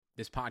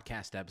This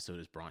podcast episode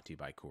is brought to you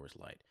by Coors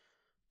Light.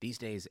 These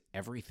days,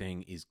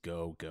 everything is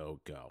go, go,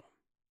 go.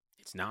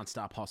 It's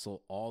nonstop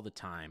hustle all the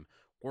time.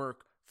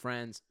 Work,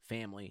 friends,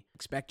 family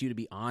expect you to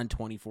be on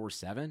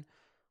 24/7.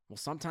 Well,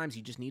 sometimes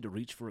you just need to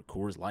reach for a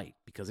Coors Light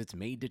because it's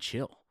made to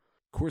chill.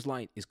 Coors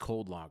Light is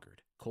cold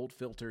lagered, cold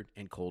filtered,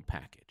 and cold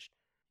packaged.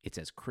 It's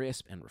as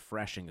crisp and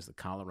refreshing as the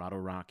Colorado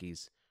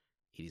Rockies.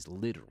 It is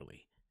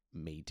literally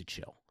made to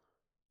chill.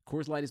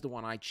 Coors Light is the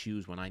one I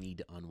choose when I need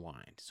to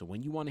unwind. So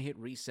when you want to hit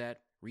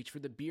reset, reach for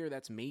the beer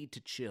that's made to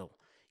chill.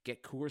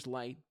 Get Coors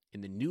Light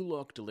in the new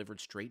look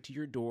delivered straight to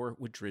your door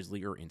with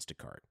Drizzly or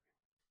Instacart.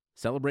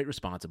 Celebrate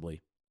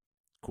responsibly.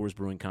 Coors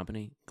Brewing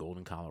Company,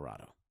 Golden,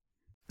 Colorado.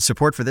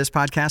 Support for this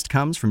podcast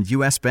comes from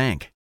U.S.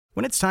 Bank.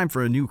 When it's time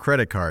for a new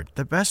credit card,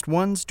 the best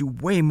ones do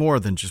way more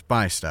than just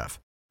buy stuff.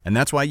 And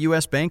that's why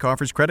U.S. Bank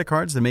offers credit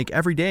cards that make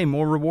every day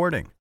more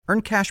rewarding.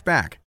 Earn cash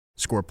back.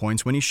 Score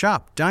points when you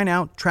shop, dine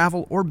out,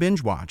 travel, or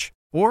binge watch.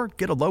 Or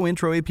get a low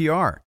intro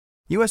APR.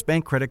 U.S.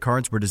 Bank credit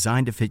cards were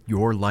designed to fit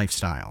your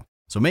lifestyle.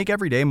 So make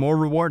every day more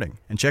rewarding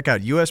and check out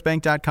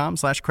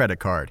usbank.com/credit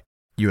card.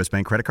 U.S.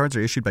 Bank credit cards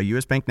are issued by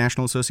U.S. Bank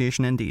National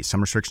Association ND.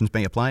 Some restrictions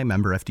may apply.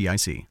 Member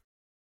FDIC.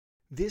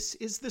 This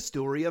is the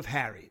story of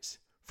Harry's.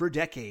 For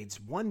decades,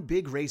 one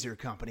big razor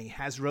company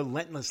has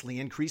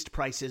relentlessly increased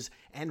prices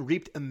and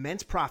reaped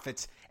immense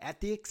profits at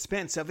the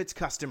expense of its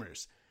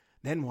customers.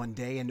 Then one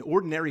day, an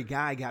ordinary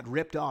guy got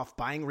ripped off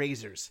buying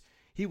razors.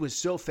 He was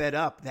so fed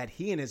up that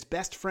he and his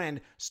best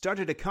friend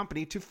started a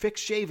company to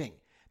fix shaving.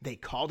 They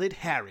called it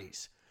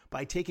Harry's.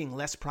 By taking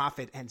less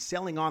profit and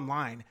selling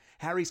online,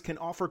 Harry's can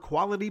offer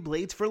quality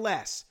blades for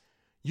less.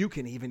 You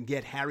can even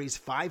get Harry's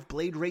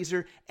 5-blade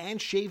razor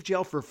and shave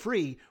gel for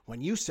free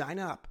when you sign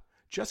up.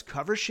 Just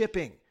cover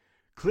shipping.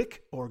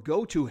 Click or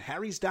go to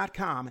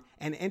harrys.com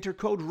and enter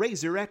code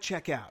RAZOR at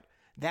checkout.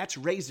 That's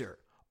RAZOR,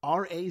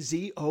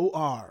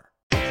 R-A-Z-O-R.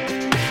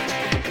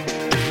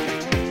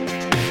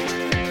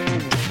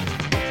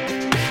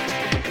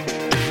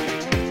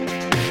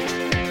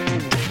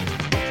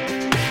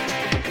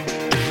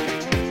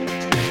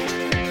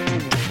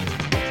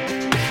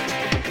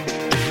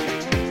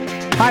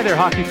 Hi there,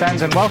 hockey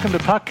fans, and welcome to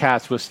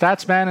Puckcast with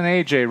Statsman and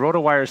AJ,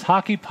 RotoWire's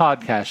hockey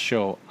podcast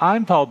show.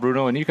 I'm Paul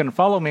Bruno, and you can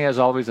follow me as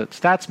always at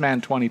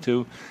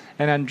Statsman22,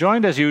 and I'm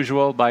joined as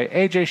usual by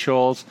AJ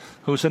Scholz,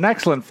 who's an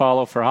excellent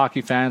follow for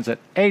hockey fans at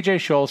AJ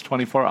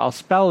Scholz24. I'll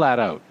spell that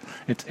out.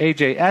 It's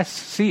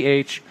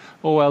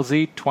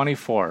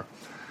AJSCHOLZ24.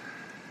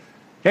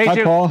 AJ,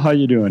 hi, Paul. How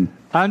you doing?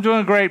 I'm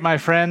doing great, my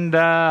friend.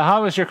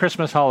 How was your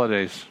Christmas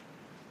holidays?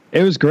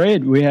 It was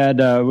great. We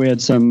had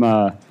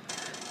some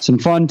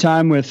fun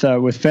time with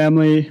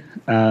family,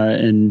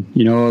 and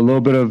a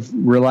little bit of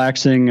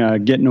relaxing,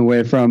 getting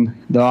away from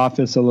the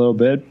office a little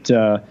bit.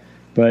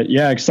 But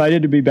yeah,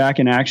 excited to be back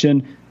in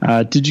action.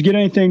 Did you get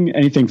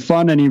anything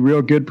fun? Any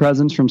real good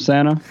presents from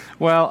Santa?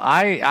 Well,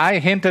 I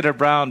hinted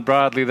around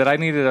broadly that I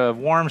needed a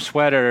warm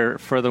sweater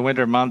for the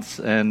winter months,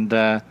 and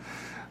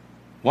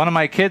one of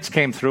my kids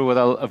came through with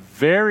a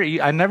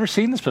very, I've never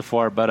seen this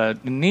before, but a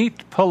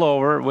neat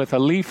pullover with a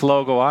Leaf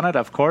logo on it.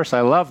 Of course, I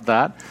loved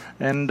that.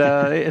 And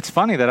it's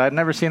funny that I'd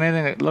never seen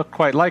anything that looked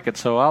quite like it.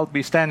 So I'll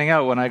be standing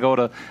out when I go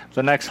to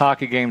the next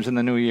hockey games in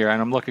the new year,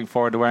 and I'm looking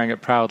forward to wearing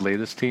it proudly.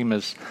 This team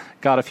has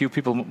got a few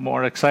people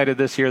more excited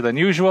this year than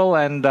usual,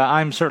 and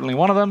I'm certainly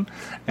one of them.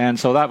 And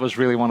so that was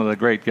really one of the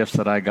great gifts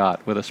that I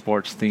got with a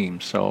sports theme.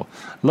 So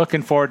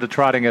looking forward to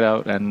trotting it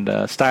out and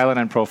styling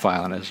and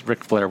profiling, as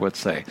Ric Flair would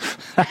say.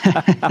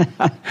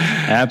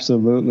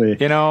 Absolutely.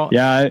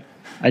 Yeah,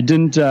 I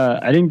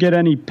didn't get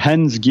any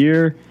Pens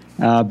gear.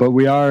 But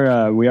we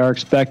are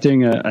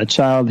expecting a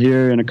child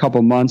here in a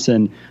couple months,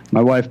 and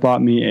my wife bought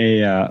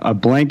me a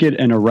blanket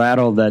and a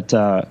rattle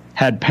that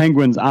had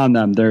penguins on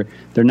them. They're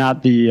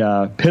not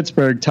the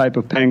Pittsburgh type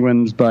of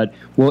penguins, but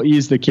we'll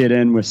ease the kid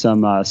in with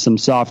some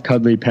soft,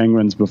 cuddly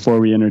penguins before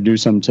we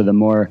introduce them to the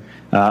more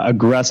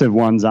aggressive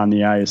ones on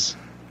the ice.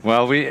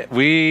 Well,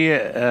 we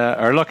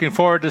are looking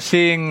forward to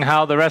seeing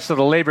how the rest of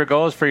the labor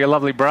goes for your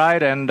lovely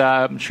bride, and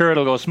I'm sure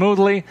it'll go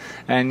smoothly,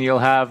 and you'll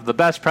have the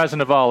best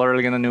present of all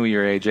early in the new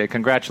year, AJ.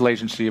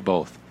 Congratulations to you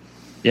both.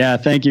 Yeah,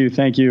 thank you.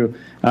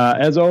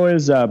 As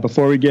always,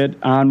 before we get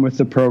on with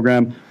the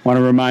program, I want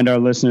to remind our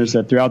listeners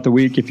that throughout the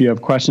week, if you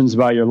have questions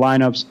about your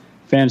lineups,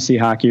 fantasy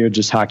hockey, or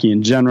just hockey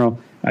in general,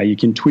 you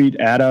can tweet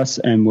at us,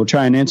 and we'll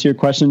try and answer your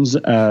questions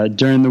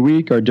during the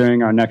week or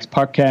during our next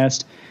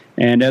Puckcast.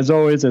 And as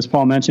always, as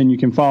Paul mentioned, you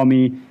can follow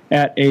me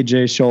at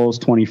AJ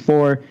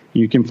Scholz24.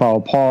 You can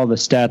follow Paul, the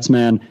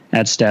Statsman,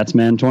 at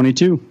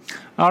Statsman22.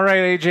 All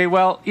right, AJ.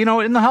 Well,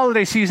 in the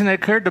holiday season, it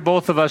occurred to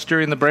both of us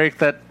during the break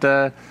that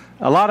a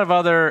lot of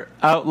other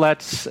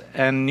outlets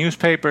and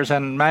newspapers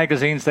and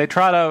magazines, they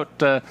trot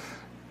out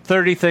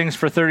 30 things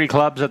for 30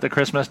 clubs at the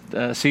Christmas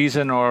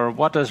season, or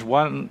what does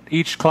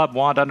each club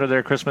want under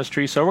their Christmas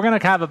tree. So we're going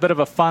to have a bit of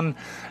a fun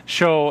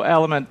show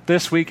element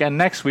this week, and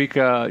next week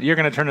you're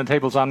going to turn the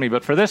tables on me.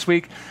 But for this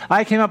week,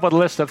 I came up with a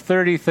list of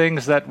 30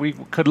 things that we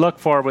could look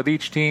for with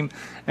each team,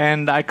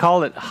 and I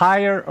called it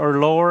higher or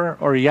lower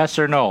or yes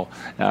or no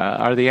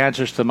are the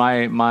answers to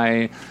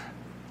my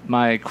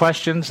my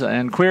questions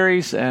and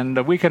queries,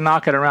 and we can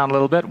knock it around a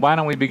little bit. Why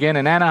don't we begin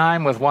in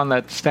Anaheim with one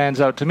that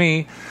stands out to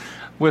me,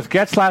 with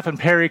Getzlaf and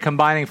Perry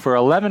combining for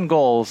 11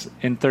 goals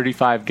in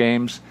 35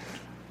 games.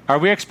 Are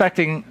we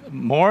expecting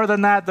more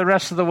than that the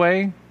rest of the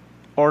way,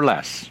 or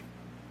less?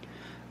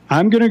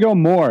 I'm going to go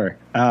more.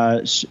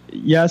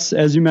 Yes,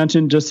 as you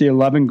mentioned, just the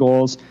 11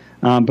 goals,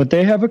 but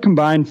they have a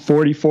combined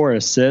 44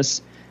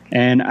 assists.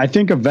 And I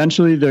think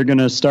eventually they're going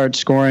to start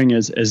scoring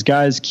as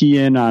guys key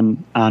in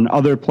on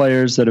other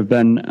players that have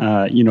been,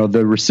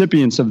 the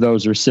recipients of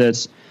those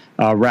assists,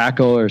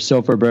 Rackle or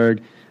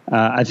Silfverberg.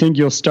 I think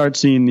you'll start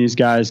seeing these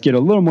guys get a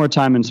little more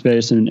time and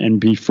space and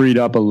be freed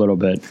up a little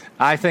bit.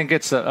 I think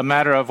it's a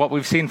matter of what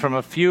we've seen from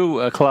a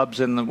few clubs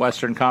in the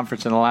Western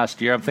Conference in the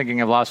last year. I'm thinking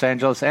of Los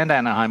Angeles and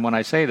Anaheim when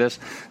I say this,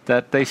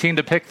 that they seem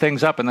to pick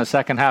things up in the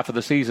second half of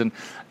the season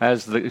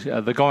as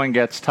the going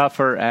gets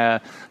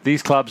tougher.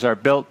 These clubs are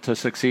built to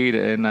succeed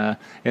in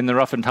the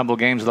rough and tumble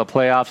games of the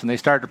playoffs, and they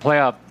start to play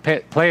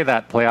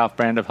that playoff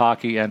brand of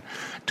hockey. And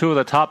two of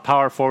the top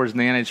power forwards in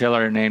the NHL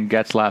are named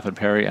Getzlaf and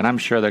Perry, and I'm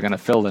sure they're going to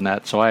fill the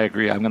net. So I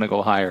agree. I'm going to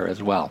go higher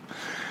as well.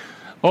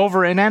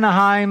 Over in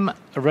Anaheim,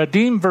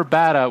 Radim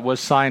Vrbata was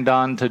signed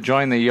on to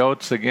join the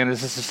Yotes. Again,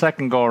 this is the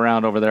second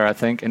go-around over there, I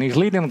think, and he's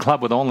leading the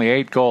club with only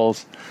 8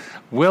 goals.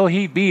 Will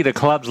he be the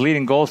club's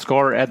leading goal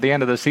scorer at the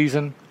end of the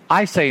season?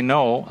 I say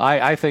no.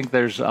 I think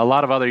there's a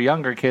lot of other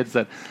younger kids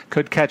that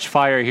could catch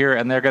fire here,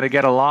 and they're going to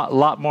get a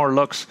lot more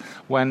looks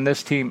when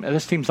this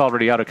team's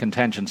already out of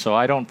contention. So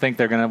I don't think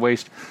they're going to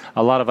waste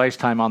a lot of ice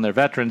time on their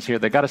veterans here.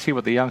 They got to see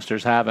what the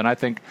youngsters have, and I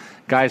think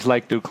guys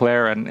like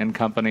Duclair and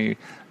company,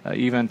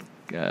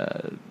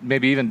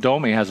 maybe even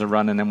Domi has a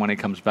run in him when he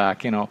comes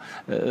back. They're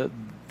going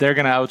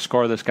to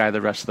outscore this guy the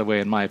rest of the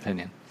way, in my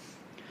opinion.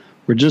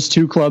 We're just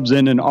 2 clubs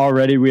in, and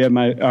already we have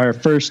our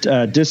first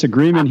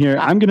disagreement here.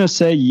 I'm going to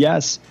say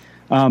yes,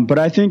 but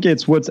I think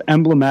it's what's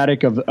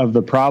emblematic of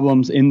the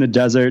problems in the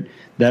desert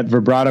that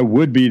Vrbata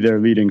would be their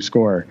leading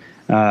scorer.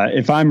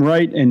 If I'm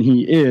right, and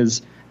he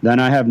is, then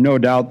I have no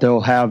doubt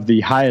they'll have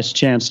the highest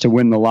chance to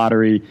win the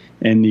lottery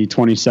in the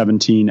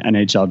 2017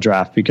 NHL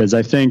draft, because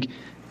I think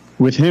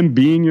with him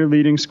being your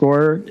leading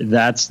scorer,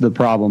 that's the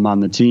problem on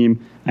the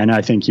team, and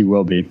I think he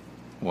will be.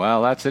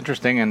 Well, that's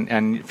interesting,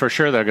 and for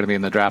sure they're going to be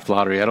in the draft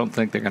lottery. I don't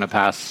think they're going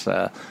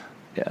to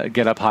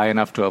get up high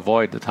enough to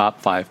avoid the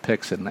top 5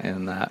 picks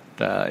in that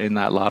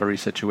lottery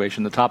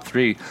situation. The top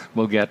 3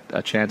 will get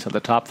a chance at the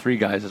top 3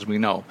 guys, as we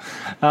know.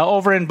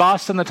 Over in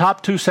Boston, the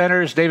top 2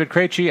 centers, David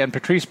Krejci and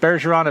Patrice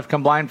Bergeron, have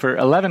combined for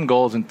 11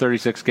 goals in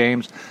 36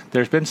 games.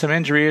 There's been some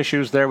injury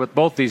issues there with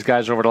both these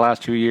guys over the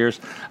last 2 years.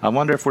 I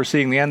wonder if we're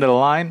seeing the end of the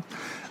line,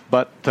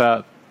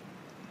 but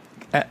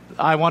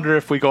I wonder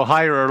if we go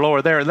higher or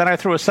lower there. And then I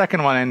threw a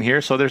second one in here,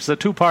 so there's a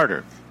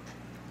 2-parter.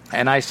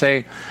 And I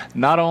say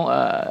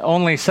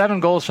only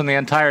 7 goals from the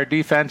entire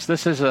defense.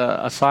 This is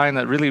a sign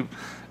that really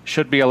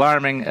should be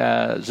alarming.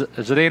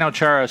 Zdeno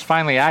Chara is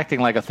finally acting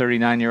like a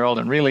 39-year-old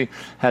and really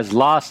has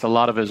lost a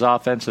lot of his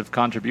offensive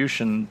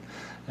contribution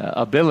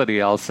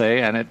ability, I'll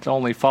say, and it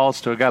only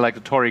falls to a guy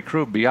like Torrey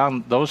Krug.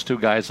 Beyond those 2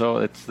 guys,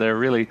 though, they're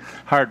really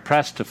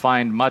hard-pressed to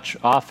find much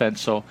offense.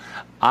 So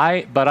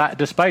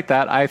despite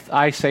that,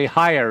 I say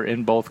higher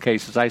in both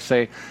cases. I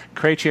say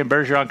Krejci and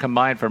Bergeron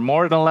combined for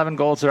more than 11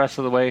 goals the rest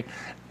of the way,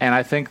 and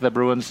I think the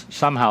Bruins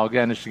somehow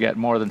managed to get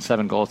more than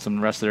 7 goals from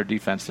the rest of their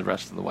defense the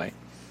rest of the way.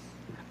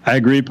 I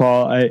agree,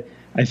 Paul.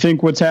 I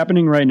think what's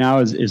happening right now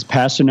is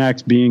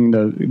Pasternak's being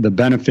the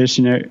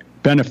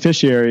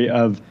beneficiary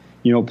of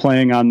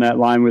playing on that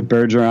line with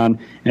Bergeron.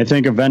 And I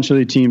think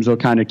eventually teams will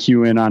kind of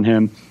cue in on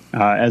him.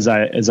 As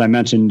I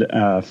mentioned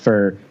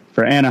for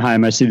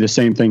Anaheim, I see the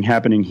same thing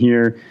happening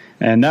here,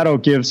 and that'll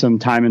give some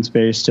time and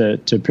space to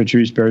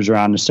Patrice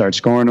Bergeron to start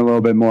scoring a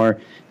little bit more.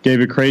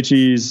 David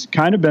Krejci's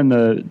kind of been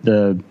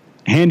the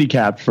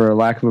handicapped, for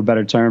lack of a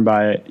better term,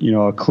 by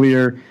a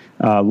clear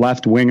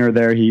left winger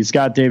there. He's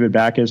got David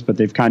Backes, but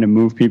they've kind of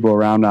moved people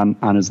around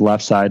on his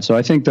left side, so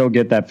I think they'll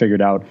get that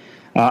figured out.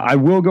 I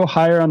will go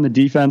higher on the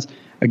defense.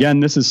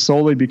 Again, this is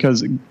solely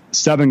because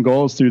 7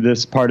 goals through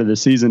this part of the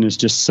season is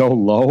just so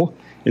low.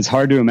 It's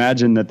hard to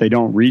imagine that they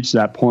don't reach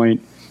that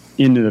point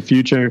into the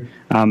future,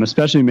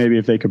 especially maybe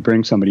if they could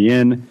bring somebody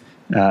in,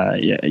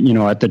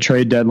 at the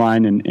trade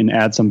deadline and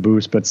add some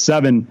boost. But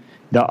 7,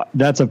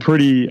 that's a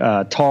pretty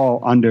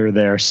tall under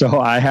there.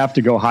 So I have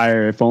to go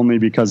higher, if only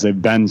because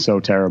they've been so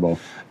terrible.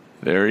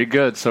 Very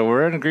good. So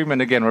we're in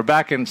agreement again. We're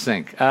back in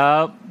sync.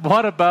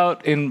 What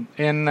about in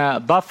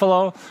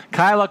Buffalo?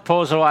 Kyle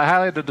Okposo, I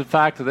highlighted the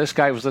fact that this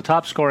guy was the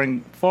top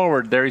scoring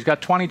forward there. He's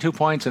got 22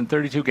 points in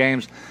 32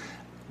 games.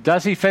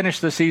 Does he finish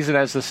the season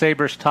as the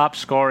Sabres' top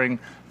scoring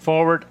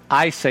forward?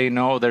 I say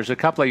no. There's a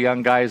couple of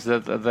young guys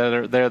that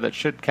are there that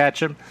should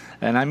catch him,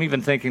 and I'm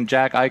even thinking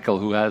Jack Eichel,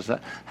 who has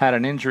had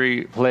an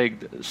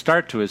injury-plagued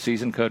start to his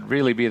season, could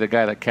really be the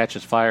guy that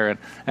catches fire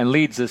and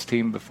leads this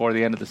team before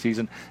the end of the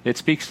season. It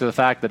speaks to the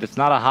fact that it's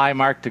not a high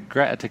mark to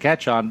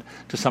catch on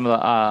to some of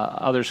the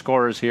other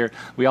scorers here.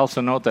 We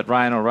also note that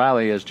Ryan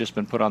O'Reilly has just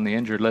been put on the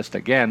injured list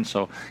again,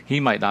 so he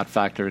might not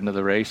factor into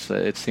the race,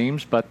 it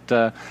seems. But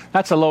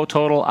that's a low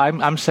total.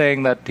 I'm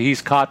saying that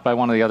he's caught by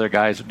one of the other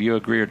guys. Do you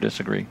agree or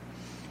disagree?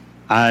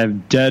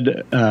 I'm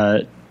dead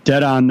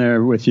on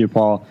there with you,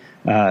 Paul,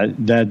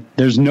 that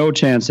there's no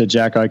chance that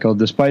Jack Eichel,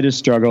 despite his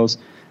struggles,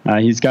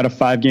 he's got a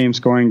 5-game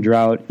scoring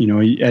drought.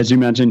 As you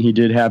mentioned, he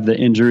did have the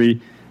injury,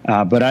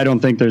 but I don't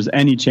think there's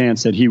any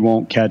chance that he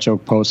won't catch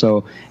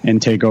Okposo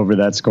and take over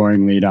that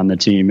scoring lead on the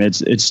team.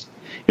 It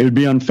would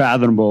be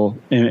unfathomable,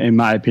 in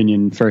my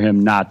opinion, for him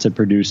not to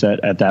produce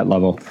at that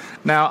level.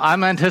 Now,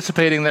 I'm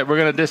anticipating that we're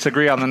going to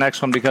disagree on the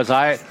next one because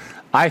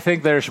I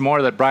think there's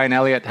more that Brian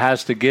Elliott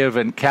has to give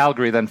in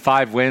Calgary than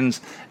 5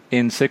 wins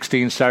in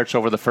 16 starts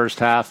over the first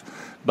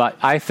half. But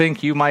I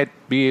think you might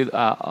be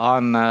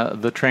on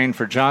the train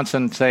for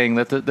Johnson, saying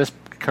that this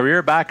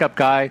career backup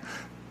guy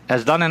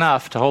has done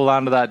enough to hold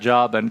on to that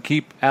job and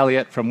keep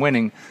Elliott from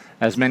winning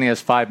as many as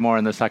 5 more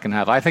in the second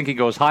half. I think he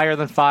goes higher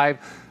than 5.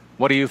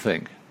 What do you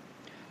think?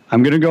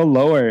 I'm going to go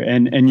lower,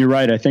 and you're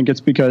right. I think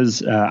it's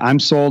because I'm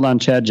sold on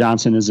Chad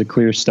Johnson as a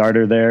clear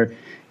starter there.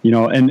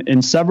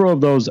 And several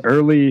of those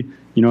early,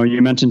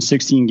 you mentioned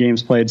 16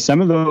 games played. Some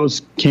of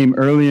those came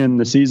early in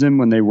the season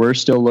when they were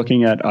still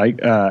looking at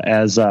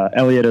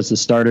Elliott as the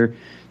starter.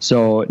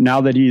 So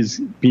now that he's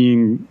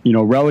being,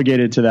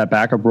 relegated to that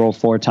backup role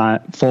full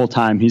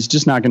time, he's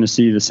just not going to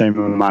see the same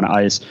amount of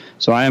ice.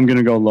 So I am going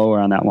to go lower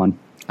on that one.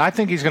 I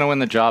think he's going to win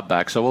the job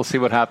back, so we'll see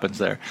what happens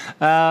there.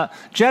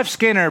 Jeff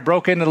Skinner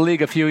broke into the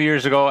league a few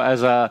years ago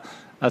as a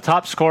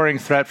top scoring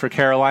threat for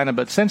Carolina,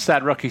 but since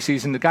that rookie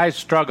season, the guy's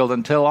struggled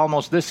until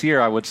almost this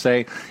year, I would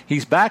say.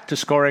 He's back to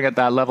scoring at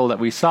that level that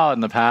we saw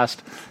in the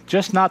past,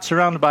 just not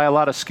surrounded by a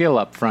lot of skill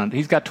up front.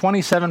 He's got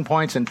 27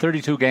 points in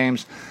 32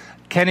 games.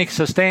 Can he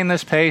sustain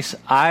this pace?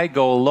 I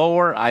go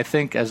lower. I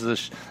think as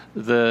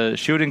the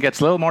shooting gets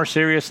a little more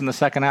serious in the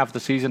second half of the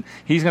season,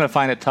 he's going to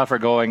find it tougher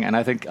going, and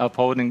I think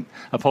opposing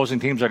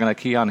teams are going to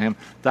key on him.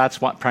 That's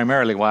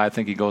primarily why I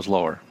think he goes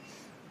lower.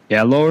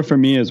 Yeah, lower for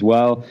me as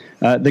well.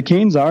 The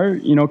Canes are,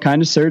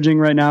 kind of surging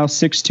right now,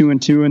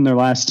 6-2-2 in their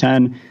last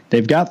 10.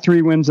 They've got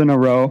 3 wins in a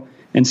row,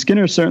 and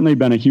Skinner's certainly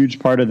been a huge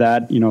part of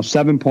that.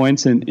 7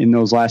 points in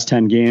those last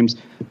 10 games,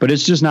 but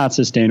it's just not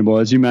sustainable.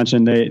 As you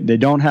mentioned, they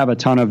don't have a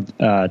ton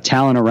of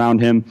talent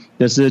around him.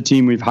 This is a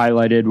team we've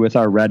highlighted with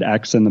our Red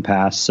X in the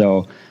past,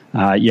 so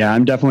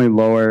I'm definitely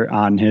lower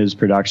on his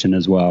production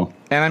as well.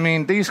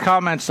 And these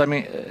comments,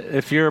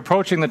 if you're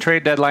approaching the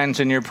trade deadlines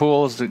in your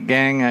pools,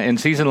 gang, in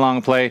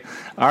season-long play,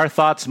 our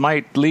thoughts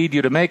might lead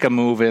you to make a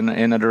move in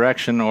a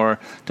direction or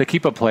to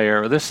keep a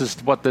player. This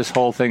is what this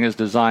whole thing is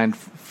designed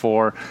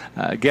for,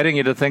 getting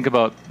you to think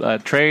about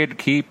trade,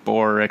 keep,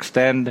 or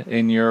extend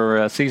in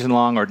your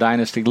season-long or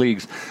dynasty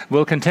leagues.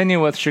 We'll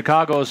continue with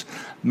Chicago's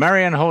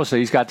Marian Hossa.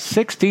 He's got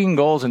 16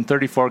 goals in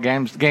 34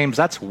 games.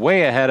 That's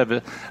way ahead of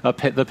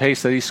the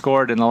pace that he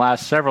scored in the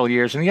last several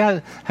years. And he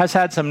has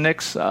had some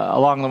nicks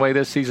along the way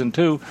this season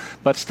too,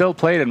 but still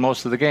played in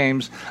most of the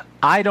games.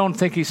 I don't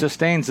think he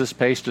sustains this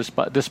pace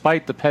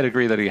despite the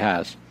pedigree that he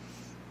has.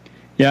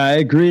 Yeah, I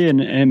agree,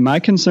 and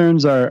my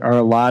concerns are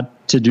a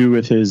lot to do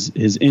with his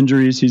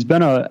injuries. He's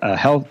been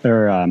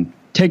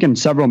taken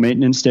several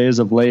maintenance days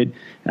of late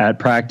at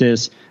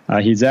practice.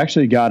 He's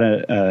actually got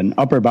an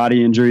upper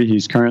body injury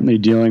he's currently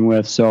dealing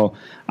with, so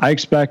I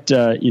expect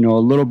a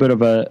little bit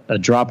of a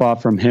drop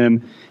off from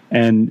him.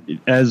 And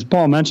as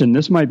Paul mentioned,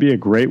 this might be a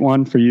great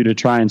one for you to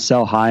try and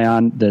sell high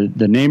on.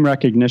 The name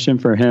recognition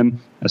for him,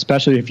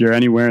 especially if you're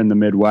anywhere in the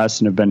Midwest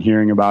and have been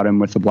hearing about him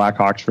with the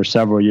Blackhawks for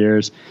several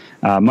years,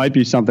 might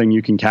be something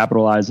you can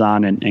capitalize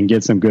on and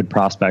get some good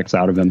prospects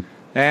out of him.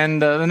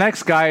 And the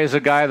next guy is a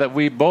guy that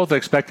we both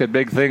expected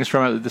big things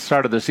from at the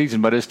start of the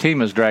season, but his team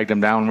has dragged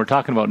him down. We're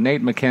talking about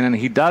Nate MacKinnon.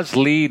 He does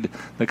lead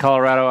the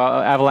Colorado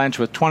Avalanche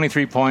with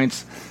 23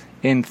 points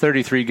in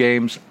 33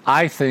 games.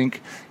 I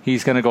think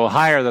he's going to go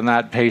higher than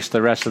that pace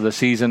the rest of the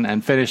season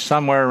and finish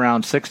somewhere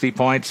around 60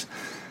 points.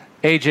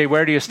 AJ,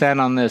 where do you stand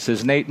on this?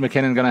 Is Nate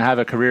MacKinnon going to have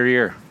a career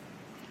year?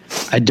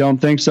 I don't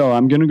think so.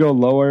 I'm going to go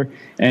lower,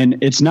 and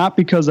it's not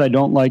because I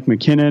don't like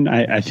MacKinnon.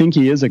 I think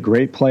he is a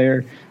great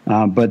player,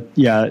 but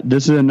yeah,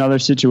 this is another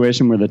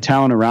situation where the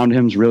talent around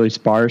him is really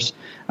sparse.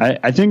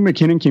 I think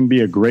MacKinnon can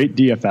be a great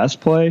DFS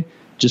play,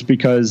 just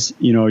because,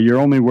 you're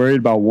only worried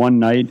about one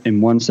night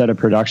and one set of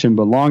production.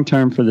 But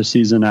long-term for the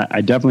season,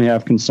 I definitely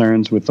have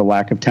concerns with the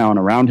lack of talent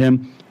around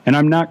him. And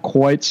I'm not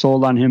quite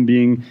sold on him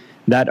being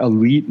that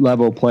elite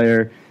level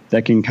player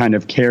that can kind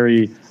of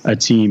carry a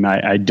team.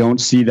 I don't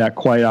see that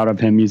quite out of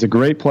him. He's a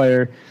great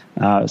player,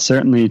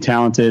 certainly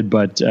talented,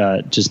 but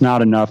just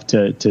not enough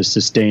to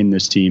sustain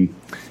this team.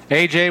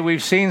 AJ,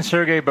 we've seen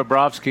Sergei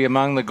Bobrovsky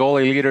among the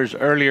goalie leaders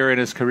earlier in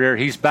his career.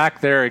 He's back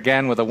there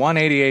again with a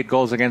 188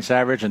 goals against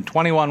average and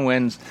 21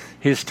 wins.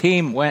 His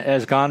team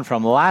has gone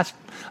from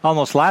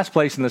almost last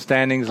place in the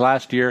standings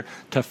last year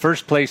to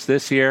first place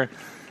this year.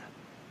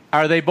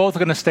 Are they both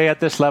going to stay at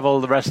this level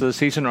the rest of the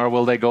season, or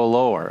will they go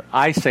lower?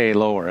 I say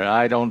lower.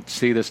 I don't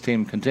see this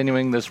team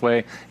continuing this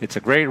way. It's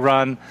a great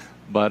run,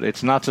 but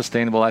it's not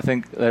sustainable. I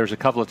think there's a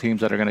couple of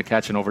teams that are going to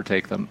catch and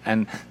overtake them.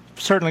 And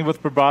certainly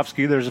with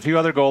Bobrovsky, there's a few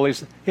other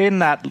goalies in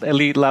that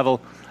elite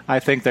level. I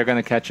think they're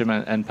going to catch him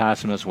and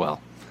pass him as well.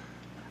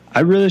 I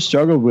really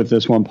struggled with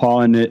this one,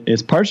 Paul, and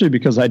it's partially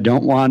because I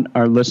don't want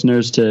our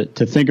listeners to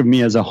think of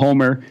me as a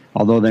homer,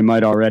 although they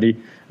might already.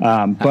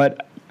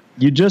 But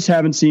you just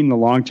haven't seen the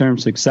long-term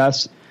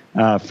success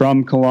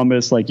from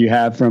Columbus like you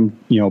have from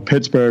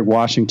Pittsburgh,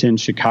 Washington,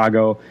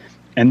 Chicago,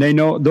 and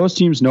those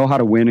teams know how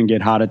to win and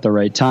get hot at the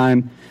right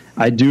time.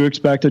 I do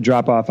expect a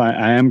drop off.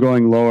 I am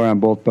going lower on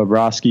both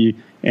Bobrovsky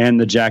and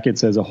the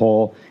Jackets as a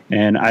whole.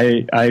 And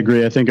I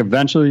agree. I think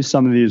eventually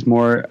some of these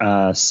more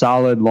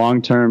solid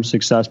long-term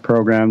success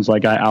programs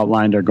like I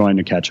outlined are going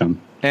to catch them.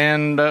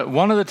 And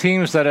one of the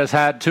teams that has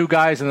had two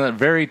guys in the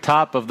very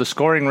top of the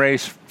scoring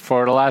race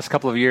for the last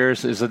couple of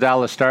years is the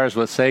Dallas Stars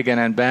with Seguin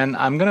and Benn.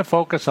 I'm going to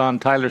focus on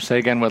Tyler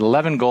Seguin with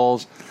 11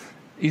 goals.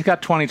 He's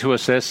got 22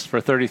 assists for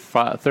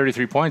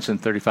 33 points in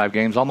 35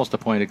 games, almost a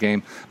point a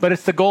game. But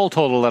it's the goal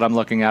total that I'm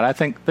looking at. I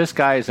think this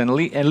guy is an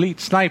elite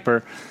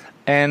sniper.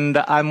 And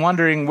I'm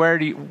wondering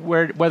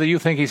whether you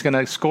think he's going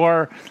to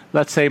score,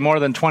 let's say, more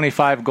than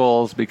 25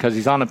 goals, because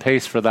he's on a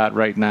pace for that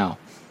right now.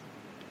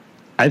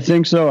 I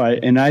think so,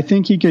 and I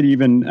think he could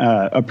even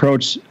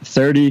approach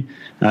 30.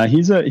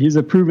 He's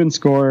a proven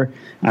scorer.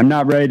 I'm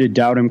not ready to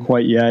doubt him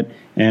quite yet,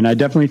 and I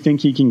definitely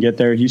think he can get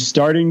there. He's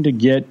starting to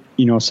get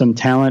some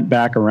talent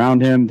back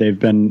around him. They've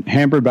been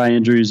hampered by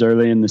injuries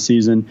early in the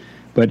season,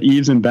 but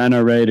Eves and Benn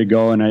are ready to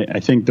go, and I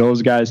think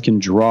those guys can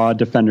draw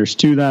defenders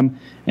to them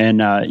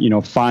and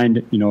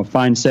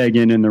find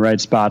Seguin in the right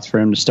spots for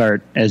him to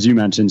start, as you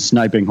mentioned,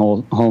 sniping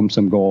home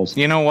some goals.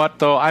 You know what,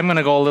 though? I'm going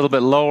to go a little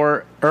bit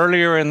lower.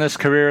 Earlier in this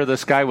career,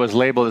 this guy was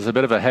labeled as a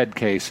bit of a head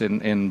case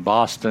in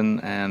Boston,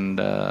 and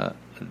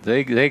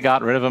they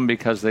got rid of him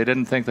because they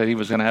didn't think that he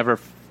was going to ever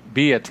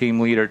be a team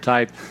leader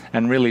type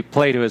and really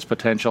play to his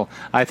potential.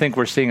 I think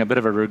we're seeing a bit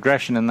of a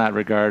regression in that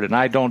regard, and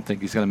I don't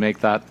think he's going to make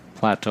that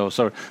plateau.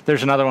 So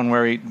there's another one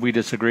where we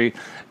disagree.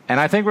 And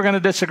I think we're going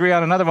to disagree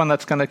on another one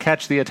that's going to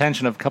catch the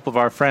attention of a couple of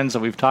our friends that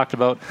we've talked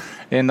about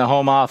in the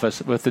home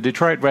office. With the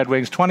Detroit Red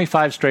Wings,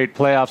 25 straight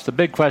playoffs. The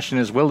big question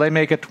is, will they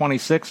make it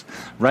 26?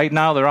 Right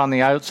now, they're on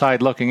the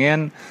outside looking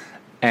in,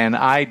 and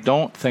I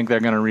don't think they're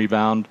going to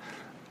rebound.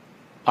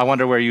 I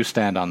wonder where you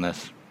stand on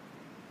this.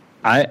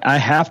 I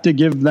have to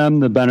give them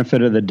the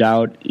benefit of the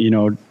doubt.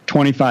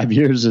 25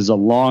 years is a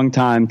long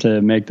time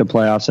to make the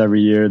playoffs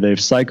every year.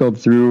 They've cycled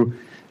through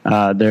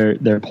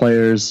their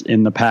players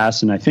in the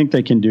past, and I think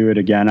they can do it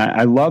again.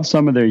 I love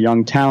some of their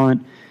young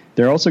talent.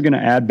 They're also going to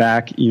add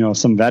back,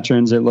 some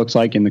veterans. It looks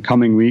like in the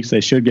coming weeks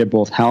they should get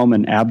both Helm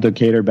and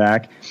Abdelkader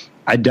back.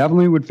 I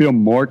definitely would feel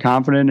more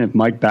confident if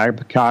Mike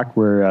Babcock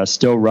were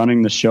still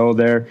running the show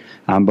there.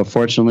 But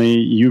fortunately,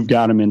 you've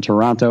got him in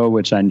Toronto,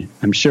 which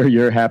I'm sure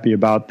you're happy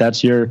about.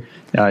 That's your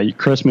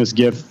Christmas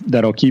gift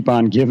that'll keep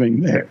on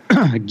giving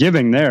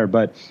there.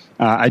 But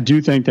I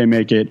do think they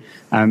make it.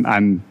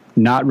 I'm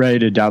not ready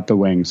to doubt the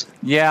Wings.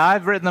 Yeah,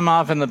 I've written them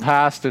off in the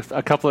past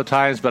a couple of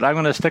times, but I'm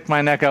going to stick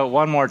my neck out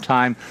one more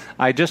time.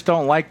 I just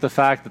don't like the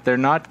fact that they're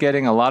not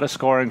getting a lot of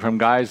scoring from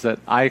guys that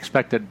I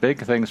expected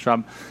big things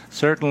from.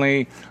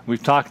 Certainly,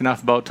 we've talked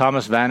enough about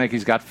Thomas Vanek.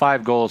 He's got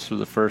 5 goals through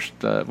the first,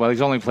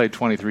 he's only played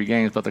 23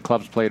 games, but the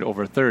club's played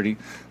over 30.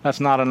 That's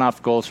not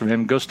enough goals from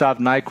him. Gustav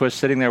Nyquist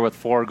sitting there with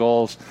 4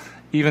 goals.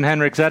 Even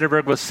Henrik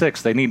Zetterberg with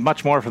 6. They need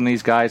much more from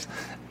these guys.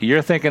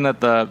 You're thinking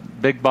that the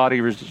big body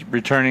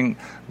returning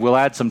will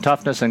add some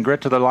toughness and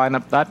grit to the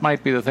lineup. That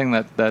might be the thing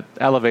that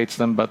elevates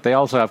them, but they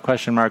also have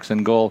question marks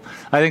in goal.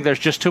 I think there's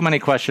just too many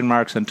question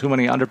marks and too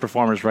many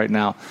underperformers right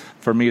now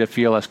for me to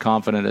feel as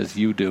confident as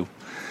you do.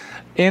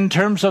 In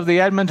terms of the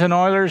Edmonton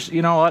Oilers,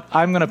 you know what?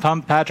 I'm going to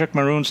pump Patrick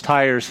Maroon's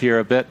tires here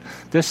a bit.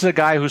 This is a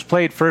guy who's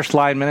played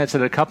first-line minutes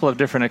at a couple of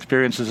different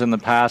experiences in the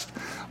past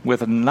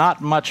with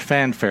not much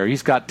fanfare.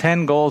 He's got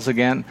 10 goals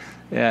again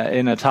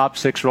in a top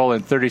 6 role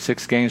in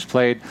 36 games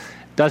played.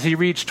 Does he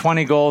reach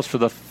 20 goals for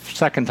the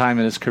second time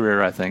in his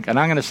career, I think? And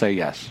I'm going to say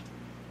yes.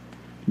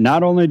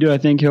 Not only do I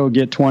think he'll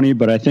get 20,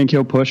 but I think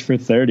he'll push for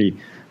 30.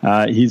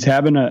 He's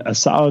having a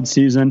solid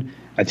season.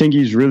 I think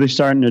he's really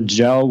starting to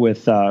gel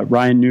with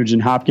Ryan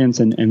Nugent-Hopkins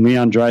and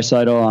Leon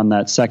Draisaitl on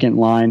that second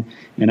line.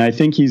 And I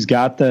think he's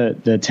got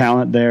the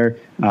talent there,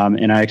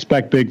 and I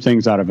expect big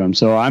things out of him.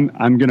 So I'm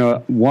going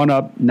to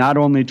one-up not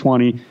only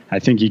 20, I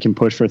think he can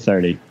push for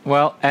 30.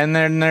 Well, and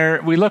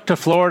then we look to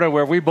Florida,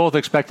 where we both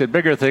expected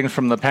bigger things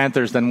from the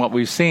Panthers than what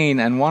we've seen.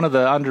 And one of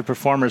the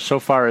underperformers so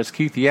far is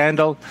Keith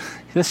Yandle.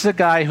 This is a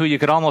guy who you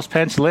could almost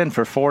pencil in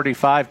for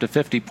 45 to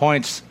 50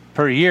 points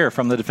per year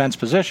from the defense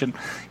position.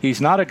 He's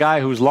not a guy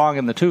who's long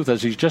in the tooth,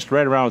 as he's just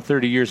right around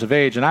 30 years of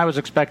age, and I was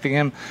expecting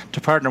him to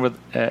partner with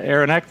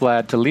Aaron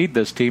Ekblad to lead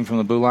this team from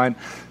the blue line.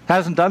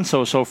 Hasn't done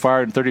so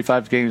far in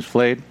 35 games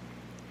played.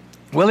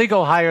 Will he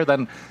go higher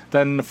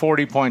than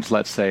 40 points,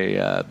 let's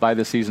say, by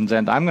the season's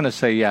end? I'm going to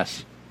say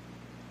yes.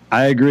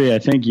 I agree. I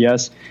think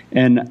yes.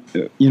 And,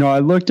 I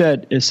looked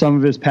at some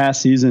of his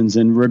past seasons,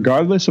 and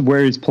regardless of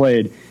where he's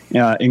played,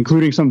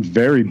 including some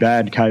very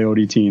bad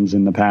Coyote teams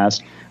in the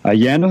past,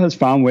 Yandle has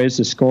found ways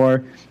to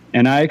score,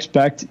 and I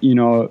expect,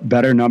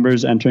 better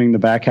numbers entering the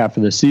back half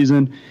of the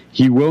season.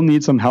 He will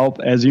need some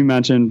help. As you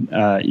mentioned,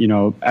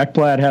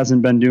 Ekblad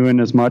hasn't been doing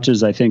as much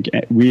as I think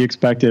we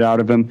expected out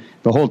of him.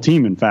 The whole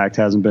team, in fact,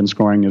 hasn't been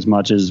scoring as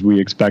much as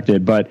we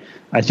expected. But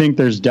I think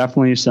there's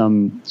definitely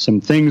some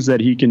things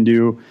that he can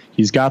do.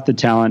 He's got the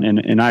talent,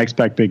 and I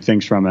expect big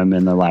things from him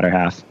in the latter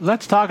half.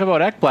 Let's talk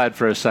about Ekblad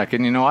for a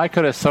second. I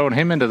could have thrown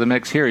him into the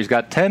mix here. He's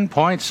got 10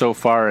 points so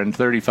far in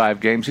 35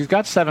 games. He's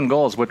got 7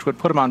 goals, which would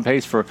put him on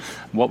pace for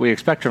what we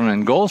expect from him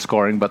in goal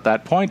scoring. But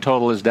that point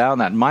total is down,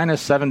 that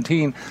minus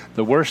 17,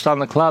 the worst on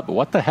the club.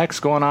 What the heck's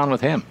going on with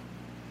him?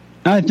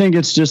 I think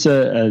it's just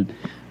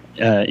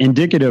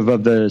indicative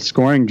of the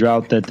scoring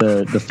drought that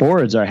the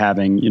forwards are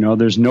having.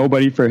 There's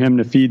nobody for him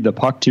to feed the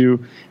puck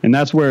to, and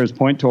that's where his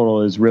point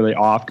total is really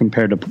off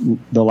compared to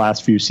the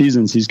last few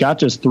seasons. He's got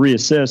just 3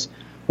 assists,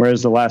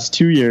 whereas the last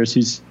 2 years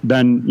he's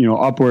been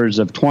upwards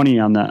of 20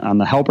 on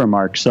the helper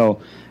mark.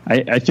 So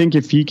I think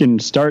if he can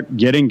start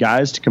getting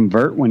guys to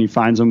convert when he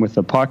finds them with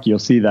the puck, you'll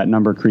see that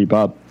number creep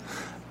up.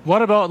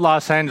 What about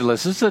Los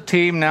Angeles? This is a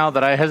team now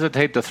that I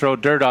hesitate to throw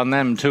dirt on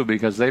them, too,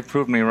 because they've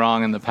proved me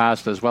wrong in the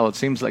past as well. It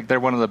seems like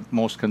they're one of the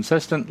most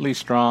consistently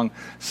strong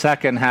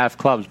second-half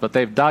clubs, but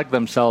they've dug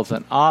themselves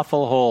an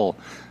awful hole.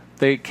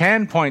 They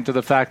can point to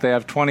the fact they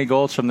have 20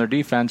 goals from their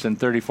defense in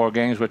 34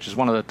 games, which is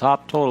one of the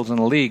top totals in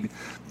the league.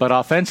 But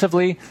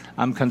offensively,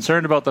 I'm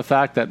concerned about the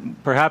fact that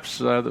perhaps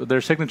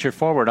their signature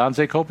forward,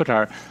 Anze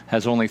Kopitar,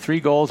 has only 3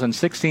 goals and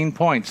 16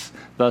 points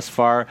thus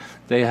far.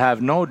 They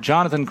have no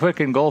Jonathan Quick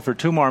in goal for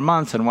 2 more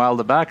months, and while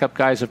the backup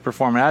guys have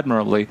performed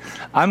admirably,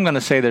 I'm going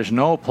to say there's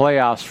no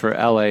playoffs for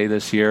LA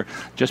this year,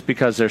 just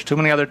because there's too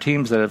many other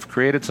teams that have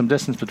created some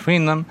distance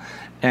between them,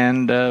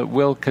 and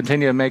will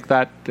continue to make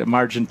that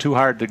margin too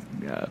hard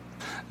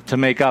to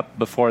make up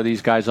before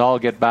these guys all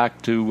get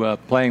back to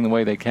playing the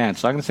way they can.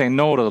 So I'm going to say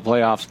no to the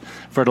playoffs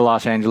for the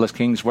Los Angeles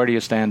Kings. Where do you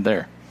stand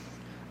there?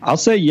 I'll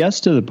say yes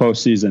to the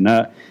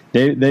postseason.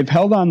 They've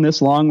held on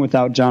this long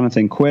without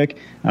Jonathan Quick.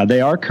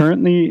 They are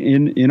currently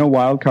in a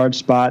wild card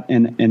spot,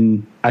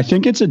 and I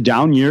think it's a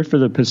down year for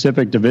the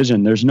Pacific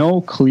Division. There's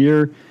no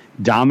clear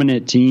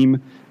dominant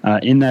team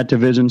in that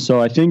division, so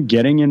I think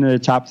getting into the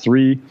top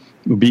 3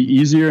 would be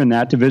easier in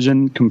that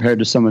division compared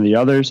to some of the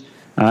others.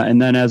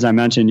 And then, as I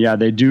mentioned,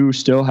 they do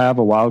still have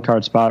a wild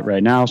card spot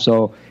right now.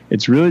 So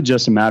it's really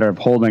just a matter of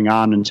holding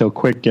on until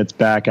Quick gets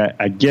back.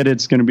 I get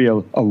it's going to be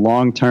a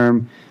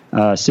long-term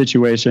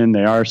situation.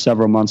 They are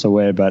several months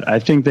away, but I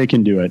think they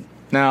can do it.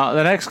 Now,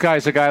 the next guy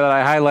is a guy that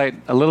I highlight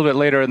a little bit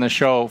later in the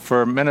show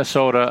for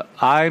Minnesota.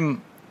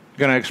 I'm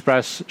going to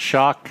express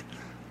shock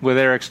with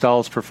Eric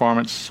Stahl's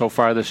performance so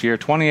far this year.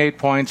 28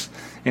 points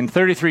in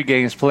 33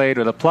 games played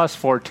with a plus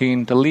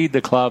 14 to lead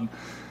the club.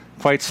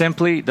 Quite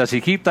simply, does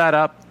he keep that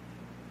up?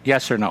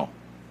 Yes or no?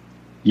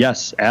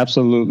 Yes,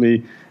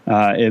 absolutely.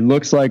 It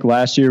looks like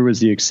last year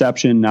was the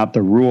exception, not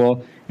the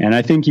rule. And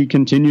I think he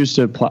continues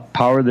to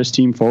power this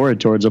team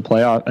forward towards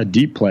a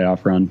deep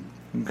playoff run.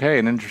 Okay,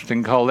 an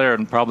interesting call there,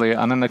 and probably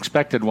an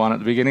unexpected one at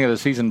the beginning of the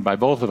season by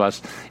both of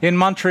us. In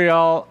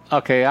Montreal,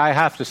 okay, I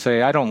have to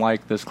say I don't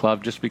like this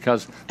club just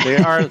because they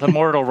are the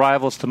mortal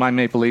rivals to my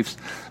Maple Leafs.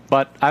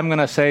 But I'm going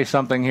to say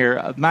something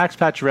here. Max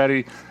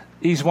Pacioretty,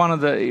 he's one of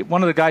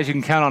the guys you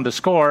can count on to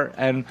score,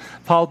 and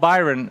Paul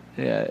Byron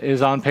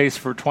is on pace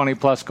for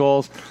 20-plus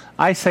goals.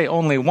 I say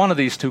only one of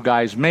these 2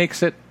 guys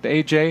makes it,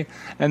 AJ,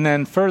 and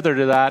then further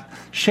to that,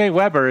 Shea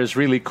Weber is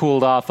really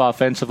cooled off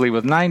offensively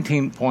with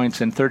 19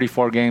 points in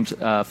 34 games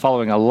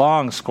following a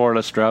long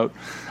scoreless drought.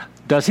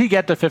 Does he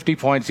get to 50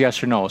 points,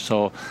 yes or no?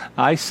 So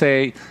I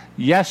say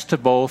yes to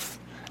both,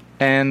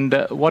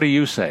 and what do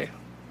you say?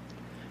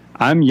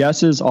 I'm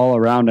yeses all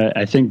around.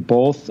 I think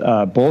both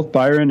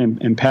Byron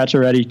and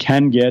Pacioretty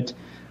can get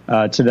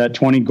to that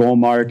 20-goal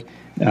mark.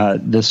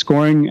 The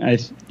scoring,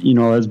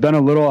 has been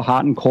a little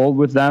hot and cold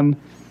with them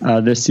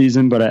this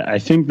season, but I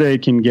think they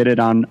can get it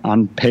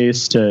on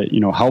pace to,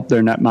 help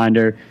their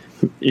netminder.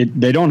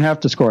 They don't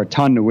have to score a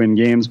ton to win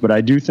games, but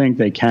I do think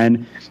they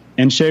can.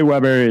 And Shea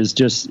Weber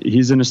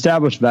he's an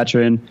established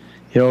veteran.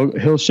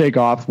 He'll shake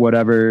off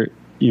whatever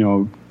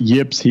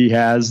yips he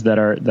has that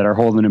are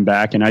holding him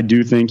back. And I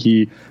do think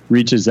he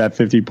reaches that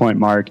 50-point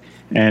mark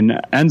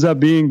and ends up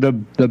being the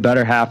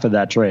better half of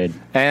that trade.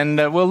 And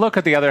we'll look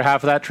at the other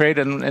half of that trade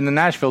in the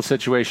Nashville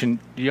situation.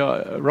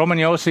 Roman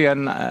Josi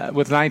and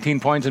with 19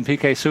 points and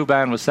PK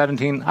Subban with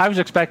 17. I was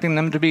expecting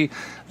them to be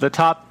the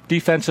top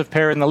defensive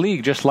pair in the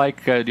league, just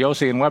like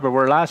Josi and Weber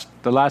were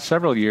the last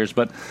several years.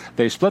 But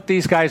they split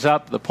these guys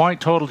up. The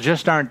point total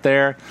just aren't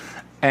there.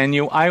 And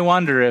I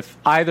wonder if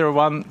either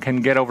one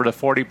can get over the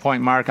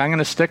 40-point mark. I'm going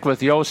to stick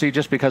with Josi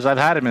just because I've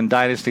had him in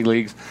dynasty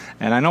leagues,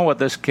 and I know what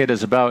this kid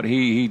is about.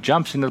 He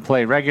jumps into the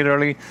play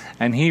regularly,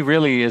 and he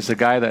really is a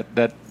guy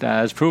that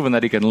has proven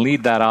that he can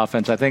lead that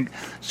offense. I think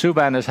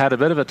Subban has had a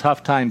bit of a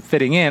tough time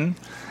fitting in,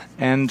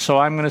 and so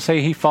I'm going to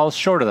say he falls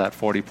short of that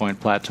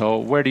 40-point plateau.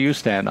 Where do you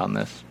stand on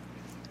this?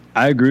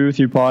 I agree with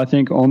you, Paul. I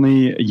think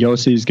only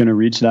Josi is going to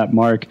reach that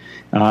mark.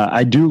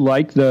 I do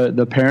like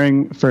the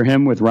pairing for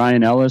him with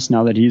Ryan Ellis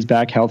now that he's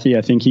back healthy.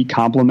 I think he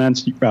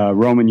complements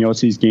Roman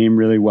Josi's game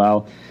really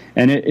well.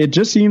 And it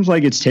just seems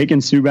like it's taken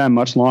Subban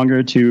much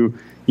longer to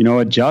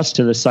adjust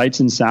to the sights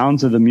and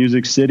sounds of the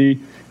Music City.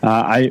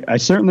 I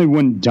certainly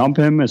wouldn't dump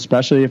him,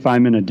 especially if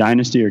I'm in a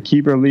dynasty or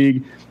keeper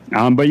league.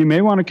 But you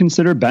may want to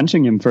consider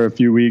benching him for a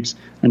few weeks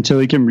until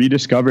he can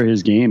rediscover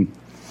his game.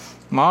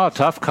 Oh,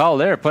 tough call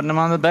there, putting him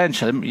on the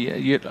bench.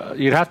 You'd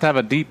have to have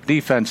a deep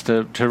defense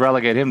to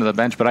relegate him to the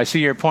bench, but I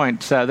see your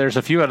point. There's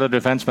a few other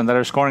defensemen that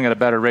are scoring at a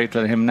better rate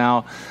than him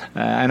now,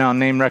 and on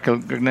name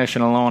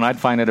recognition alone, I'd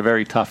find it a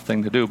very tough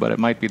thing to do, but it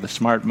might be the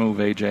smart move,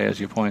 AJ, as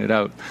you pointed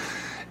out.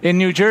 In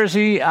New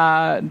Jersey,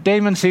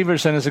 Damon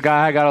Severson is a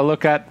guy I got to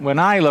look at. When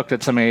I looked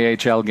at some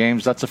AHL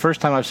games, that's the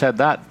first time I've said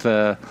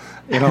that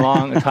in a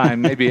long time,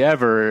 maybe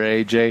ever,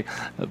 AJ.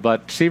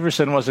 But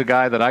Severson was a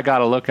guy that I got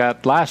to look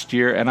at last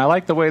year, and I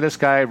like the way this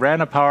guy ran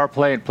a power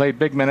play and played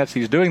big minutes.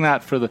 He's doing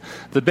that for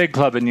the big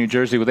club in New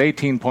Jersey with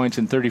 18 points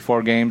in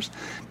 34 games.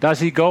 Does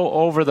he go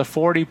over the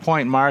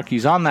 40-point mark?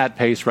 He's on that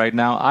pace right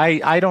now.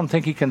 I don't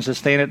think he can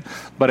sustain it,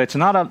 but it's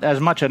not as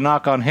much a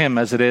knock on him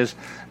as it is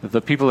the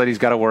people that he's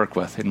got to work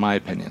with, in my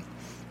opinion.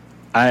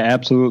 I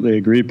absolutely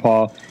agree,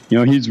 Paul.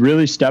 He's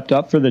really stepped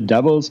up for the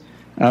Devils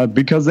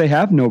because they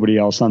have nobody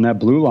else on that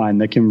blue line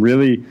that can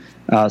really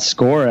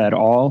score at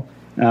all.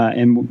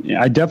 And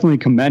I definitely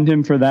commend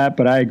him for that,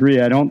 but I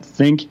agree. I don't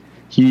think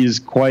he's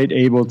quite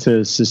able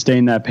to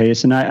sustain that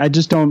pace. And I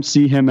just don't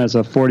see him as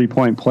a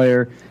 40-point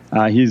player.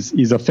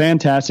 He's a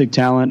fantastic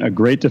talent, a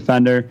great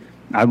defender.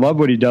 I love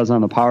what he does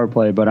on the power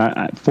play,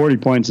 but 40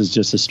 points is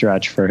just a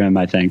stretch for him,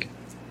 I think.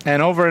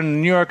 And over in the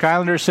New York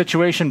Islanders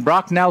situation,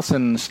 Brock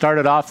Nelson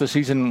started off the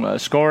season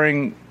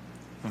scoring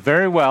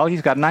very well.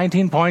 He's got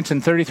 19 points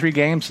in 33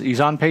 games. He's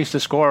on pace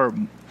to score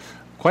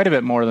quite a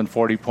bit more than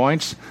 40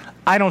 points.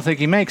 I don't think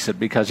he makes it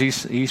because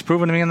he's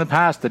proven to me in the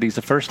past that he's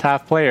a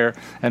first-half player,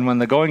 and when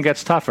the going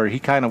gets tougher, he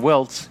kind of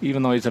wilts,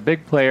 even though he's a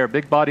big player,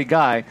 big-body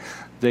guy.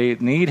 They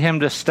need him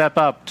to step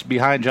up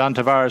behind John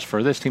Tavares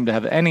for this team to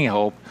have any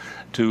hope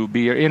to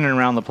be in and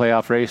around the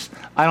playoff race.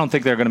 I don't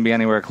think they're going to be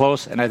anywhere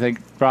close, and I think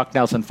Brock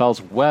Nelson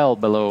falls well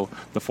below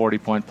the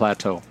 40-point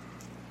plateau.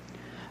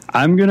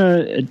 I'm going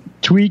to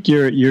tweak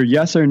your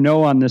yes or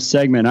no on this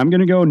segment. I'm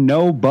going to go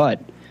no,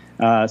 but.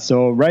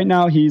 So right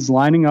now he's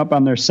lining up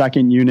on their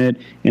second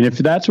unit, and if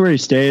that's where he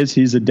stays,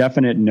 he's a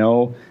definite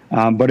no.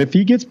 But if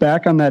he gets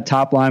back on that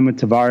top line with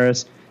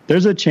Tavares,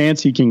 there's a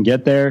chance he can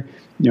get there.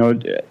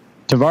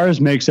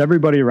 Tavares makes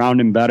everybody around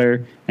him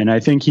better, and I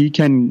think he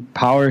can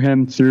power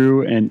him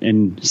through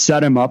and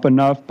set him up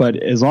enough. But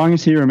as long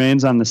as he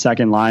remains on the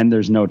second line,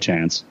 there's no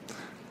chance.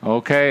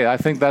 Okay, I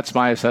think that's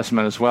my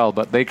assessment as well.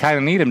 But they kind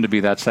of need him to be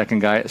that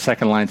second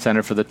line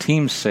center for the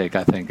team's sake,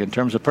 I think. In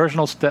terms of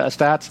personal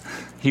stats,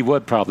 he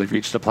would probably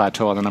reach the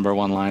plateau on the number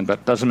one line, but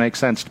it doesn't make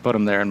sense to put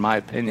him there, in my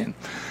opinion.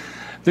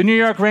 The New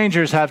York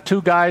Rangers have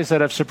two guys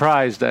that have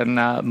surprised, and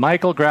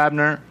Michael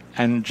Grabner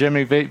and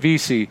Jimmy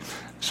Vesey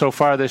so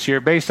far this year.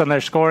 Based on their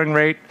scoring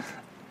rate,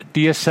 do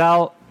you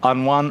sell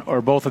on one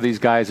or both of these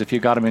guys if you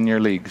got them in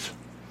your leagues?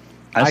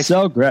 I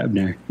sell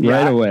Grabner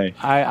right away.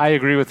 I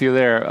agree with you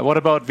there. What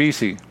about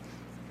Vesey?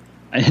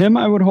 Him,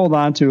 I would hold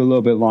on to a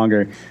little bit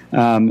longer.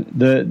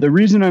 The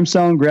reason I'm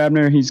selling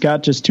Grabner, he's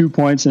got just 2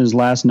 points in his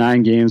last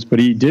 9 games, but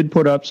he did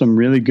put up some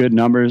really good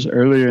numbers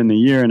earlier in the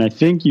year, and I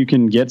think you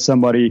can get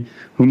somebody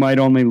who might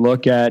only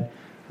look at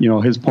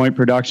his point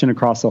production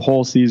across the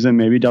whole season,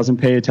 maybe doesn't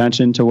pay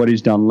attention to what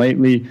he's done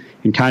lately,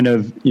 and kind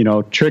of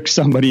trick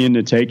somebody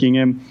into taking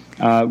him.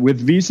 With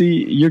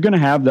Vesey, you're going to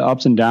have the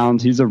ups and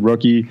downs. He's a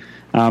rookie.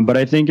 But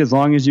I think as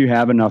long as you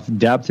have enough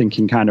depth and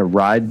can kind of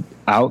ride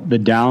out the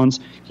downs,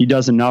 he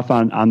does enough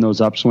on those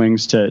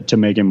upswings to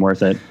make him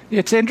worth it.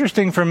 It's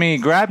interesting for me.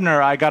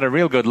 Grabner, I got a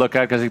real good look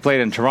at because he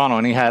played in Toronto,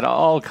 and he had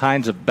all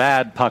kinds of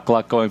bad puck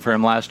luck going for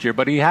him last year.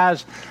 But he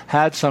has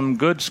had some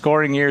good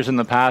scoring years in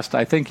the past.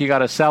 I think you got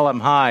to sell him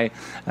high.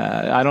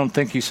 I don't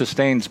think he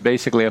sustains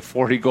basically a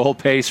 40-goal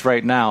pace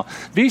right now.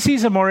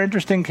 Vesey's a more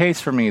interesting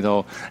case for me,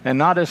 though, and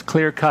not as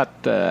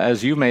clear-cut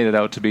as you made it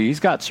out to be. He's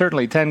got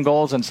certainly 10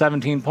 goals and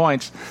 17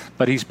 points,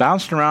 but he's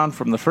bounced around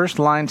from the first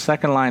line,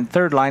 second line,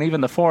 third line, even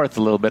even the fourth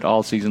a little bit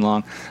all season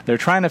long. They're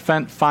trying to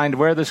find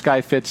where this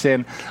guy fits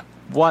in.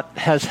 What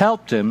has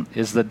helped him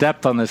is the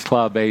depth on this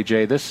club,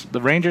 AJ. The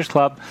Rangers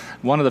club,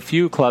 one of the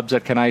few clubs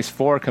that can ice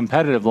 4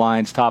 competitive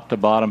lines top to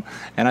bottom,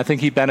 and I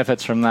think he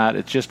benefits from that.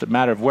 It's just a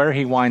matter of where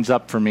he winds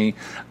up for me.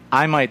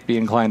 I might be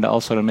inclined to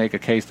also to make a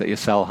case that you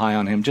sell high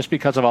on him just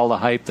because of all the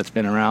hype that's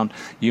been around.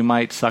 You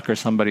might sucker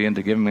somebody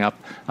into giving up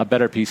a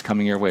better piece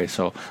coming your way.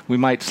 So we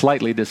might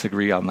slightly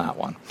disagree on that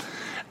one.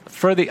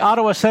 For the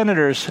Ottawa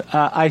Senators,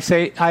 I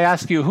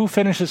ask you, who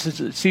finishes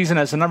the season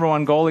as the number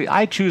 1 goalie?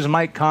 I choose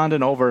Mike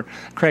Condon over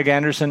Craig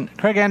Anderson.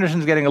 Craig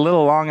Anderson's getting a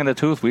little long in the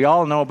tooth. We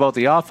all know about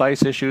the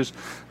off-ice issues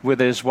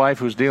with his wife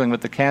who's dealing with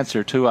the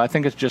cancer, too. I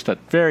think it's just a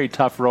very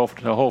tough row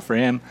to hoe for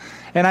him.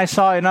 And I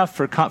saw enough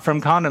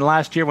from Condon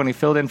last year when he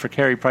filled in for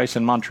Carey Price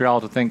in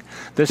Montreal to think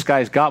this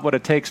guy's got what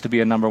it takes to be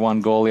a number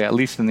 1 goalie, at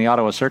least in the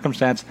Ottawa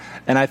circumstance.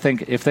 And I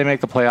think if they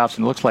make the playoffs,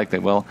 and it looks like they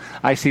will,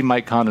 I see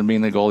Mike Condon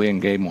being the goalie in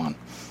Game 1.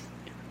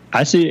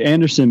 I see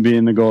Anderson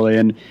being the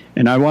goalie,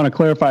 and I want to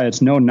clarify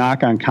it's no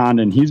knock on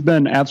Condon. He's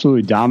been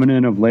absolutely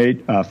dominant of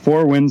late,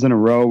 4 wins in a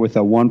row with a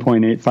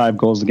 1.85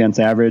 goals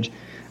against average.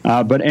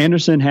 But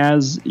Anderson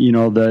has,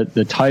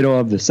 the title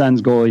of the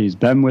Sens goalie. He's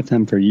been with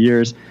him for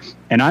years.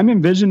 And I'm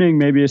envisioning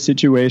maybe a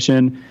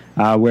situation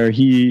where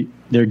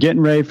they're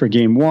getting ready for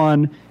Game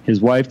 1.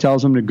 His wife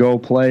tells him to go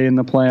play in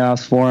the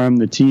playoffs for him.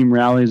 The team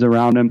rallies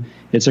around him.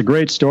 It's a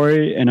great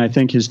story, and I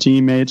think his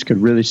teammates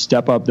could really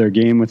step up their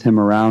game with him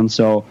around.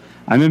 So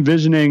I'm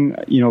envisioning,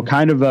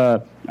 kind of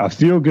a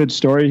feel-good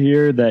story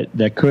here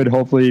that could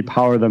hopefully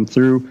power them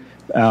through,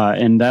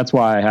 and that's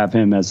why I have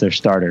him as their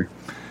starter.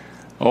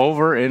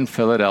 Over in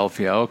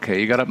Philadelphia. Okay,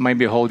 you got to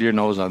maybe hold your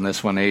nose on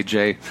this one,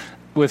 AJ.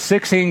 With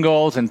 16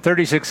 goals in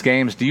 36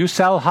 games, do you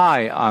sell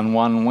high on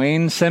one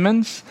Wayne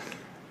Simmonds?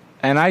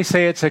 And I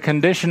say it's a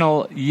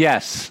conditional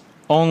yes,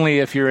 only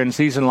if you're in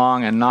season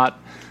long and not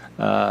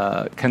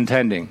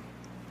contending.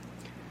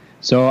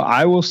 So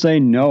I will say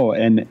no,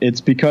 and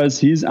it's because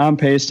he's on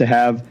pace to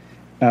have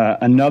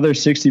another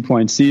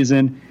 60-point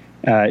season.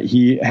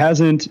 He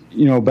hasn't,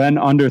 been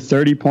under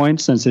 30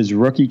 points since his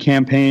rookie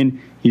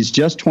campaign. He's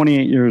just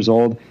 28 years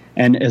old,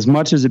 and as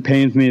much as it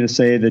pains me to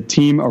say, the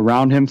team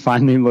around him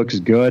finally looks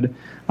good.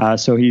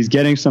 So he's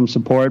getting some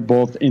support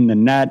both in the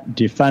net,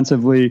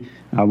 defensively.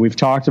 We've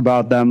talked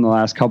about them the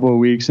last couple of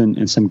weeks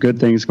and some good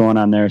things going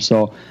on there.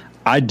 So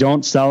I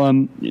don't sell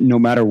him no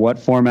matter what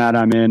format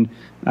I'm in.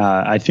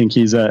 I think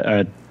he's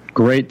a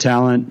great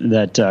talent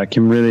that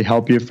can really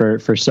help you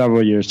for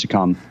several years to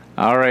come.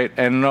 All right,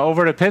 and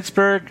over to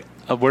Pittsburgh,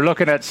 we're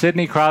looking at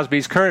Sidney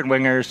Crosby's current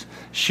wingers,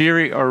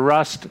 Sheary or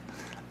Rust.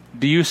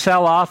 Do you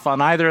sell off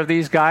on either of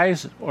these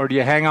guys, or do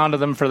you hang on to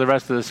them for the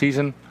rest of the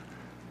season?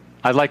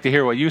 I'd like to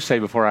hear what you say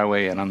before I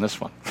weigh in on this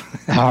one.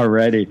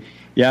 Alrighty.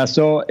 Yeah,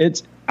 so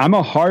I'm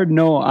a hard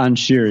no on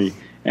Sheary,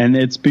 and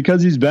it's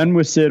because he's been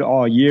with Sid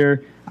all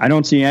year. I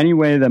don't see any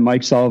way that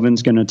Mike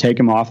Sullivan's going to take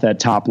him off that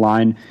top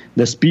line.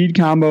 The speed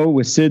combo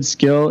with Sid's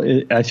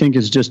skill, I think,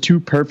 is just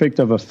too perfect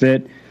of a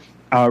fit.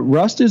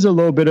 Rust is a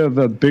little bit of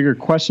a bigger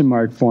question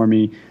mark for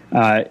me.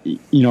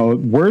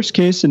 Worst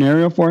case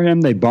scenario for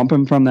him, they bump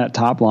him from that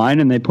top line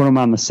and they put him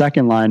on the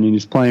second line and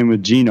he's playing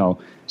with Gino.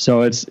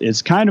 So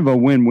it's kind of a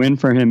win-win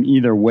for him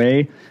either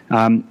way.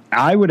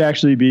 I would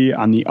actually be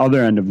on the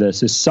other end of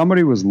this. If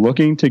somebody was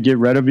looking to get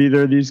rid of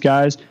either of these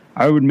guys,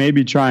 I would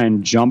maybe try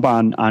and jump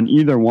on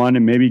either one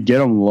and maybe get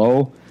them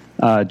low,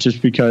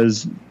 just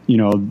because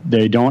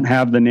they don't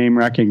have the name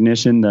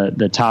recognition,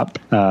 the top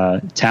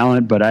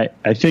talent. But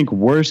I think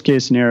worst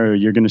case scenario,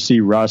 you're going to see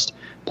Rust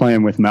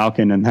playing with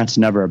Malkin, and that's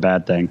never a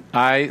bad thing.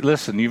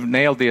 Listen, you've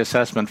nailed the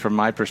assessment from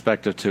my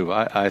perspective too.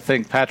 I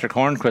think Patrick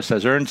Hornquist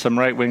has earned some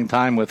right wing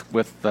time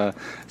with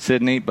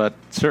Sidney, but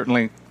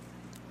certainly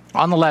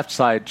on the left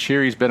side,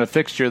 Sheary's been a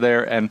fixture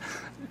there, and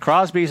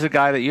Crosby's a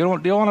guy that you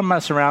don't want to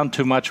mess around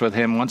too much with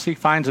him. Once he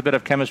finds a bit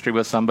of chemistry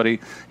with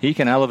somebody, he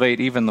can elevate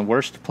even the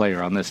worst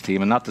player on this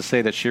team. And not to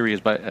say that Sheary is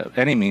by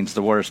any means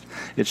the worst.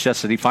 It's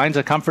just that he finds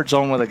a comfort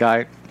zone with a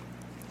guy.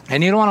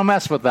 And you don't want to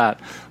mess with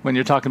that when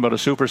you're talking about a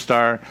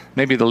superstar,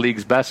 maybe the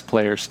league's best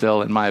player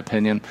still, in my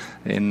opinion,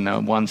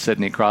 in one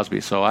Sidney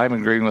Crosby. So I'm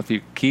agreeing with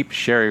you. Keep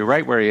Sheary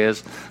right where he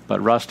is, but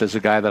Rust is a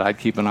guy that I'd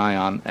keep an eye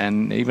on.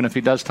 And even if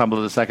he does tumble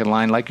to the second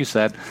line, like you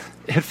said,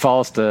 it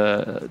falls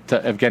to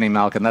Evgeny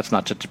Malkin. That's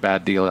not such a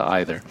bad deal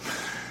either.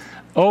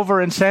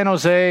 Over in San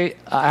Jose,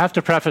 I have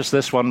to preface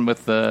this one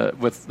with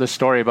the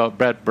story about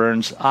Brett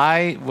Burns.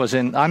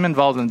 I'm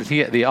involved in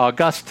the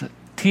August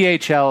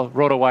THL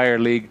RotoWire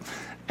League.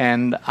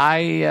 And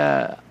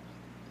I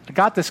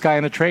got this guy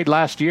in a trade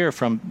last year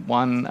from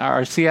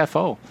our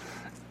CFO,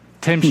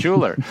 Tim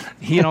Schuler.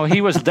 He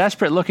was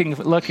desperate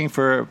looking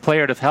for a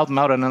player to help him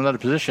out in another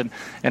position.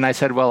 And I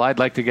said, well, I'd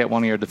like to get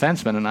one of your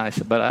defensemen. And I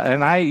said,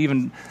 and I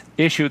even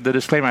issued the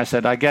disclaimer. I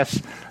said, I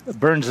guess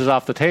Burns is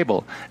off the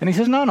table. And he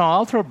says, no,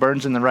 I'll throw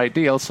Burns in the right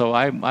deal. So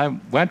I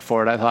went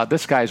for it. I thought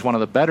this guy's one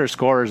of the better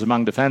scorers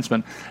among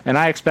defensemen, and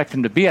I expect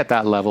him to be at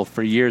that level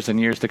for years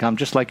and years to come,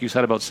 just like you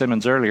said about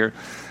Simmonds earlier.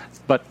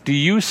 But do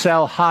you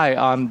sell high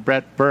on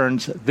Brett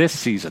Burns this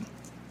season?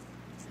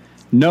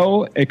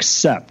 No,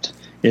 except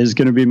is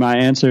going to be my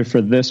answer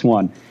for this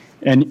one.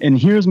 And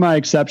here's my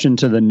exception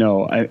to the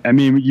no. I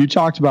mean, you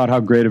talked about how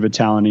great of a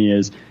talent he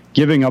is.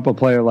 Giving up a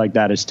player like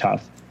that is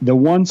tough. The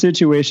one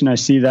situation I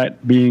see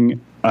that being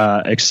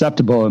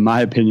acceptable, in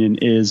my opinion,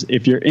 is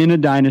if you're in a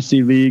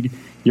dynasty league,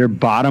 you're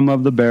bottom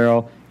of the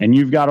barrel, and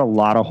you've got a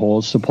lot of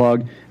holes to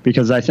plug,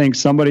 because I think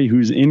somebody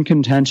who's in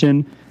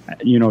contention,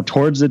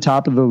 towards the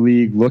top of the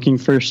league, looking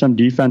for some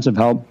defensive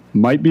help,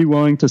 might be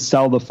willing to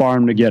sell the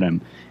farm to get him.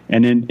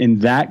 And in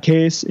that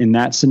case, in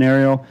that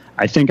scenario,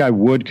 I think I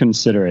would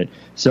consider it.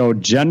 So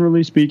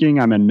generally speaking,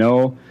 I'm a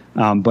no.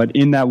 But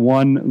in that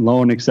one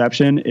lone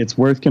exception, it's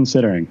worth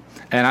considering.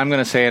 And I'm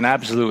going to say an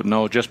absolute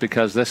no, just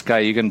because this guy,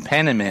 you can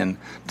pen him in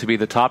to be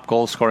the top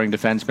goal-scoring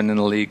defenseman in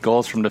the league.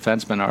 Goals from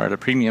defensemen are at a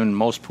premium in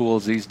most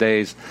pools these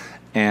days.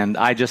 And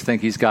I just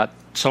think he's got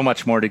so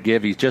much more to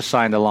give. He's just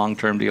signed a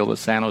long-term deal with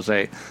San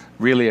Jose.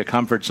 Really a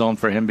comfort zone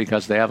for him,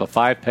 because they have a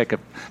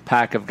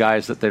pack of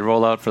guys that they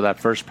roll out for that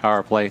first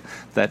power play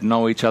that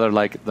know each other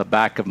like the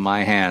back of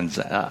my hands,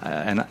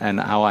 and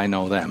how I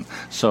know them.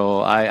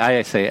 So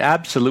I say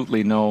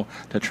absolutely no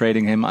to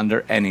trading him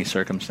under any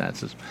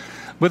circumstances.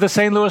 With the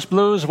St. Louis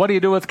Blues, what do you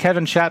do with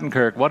Kevin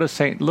Shattenkirk? What does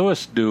St.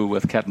 Louis do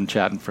with Kevin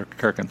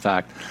Shattenkirk, in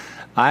fact?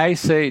 I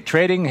say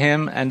trading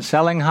him and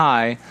selling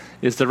high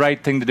is the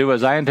right thing to do,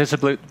 as I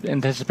anticipate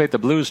the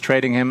Blues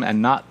trading him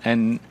and not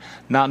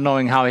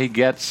knowing how he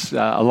gets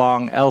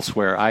along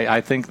elsewhere.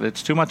 I think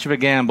it's too much of a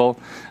gamble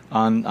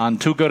on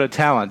too good a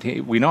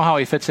talent. We know how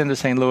he fits into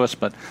St. Louis,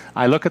 but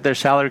I look at their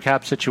salary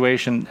cap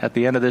situation at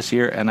the end of this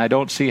year, and I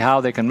don't see how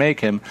they can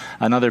make him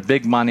another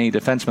big money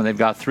defenseman. They've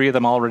got 3 of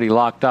them already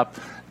locked up.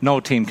 No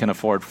team can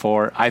afford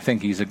 4. I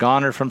think he's a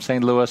goner from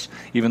St. Louis,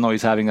 even though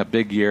he's having a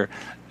big year.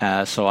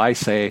 So I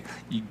say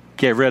you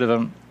get rid of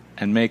him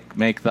and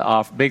make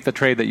the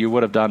trade that you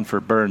would have done for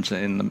Burns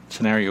in the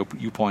scenario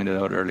you pointed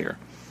out earlier.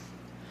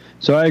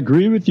 So I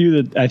agree with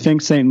you that I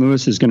think St.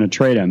 Louis is going to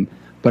trade him,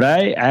 but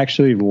I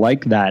actually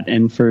like that,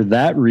 and for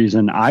that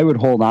reason, I would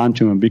hold on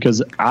to him,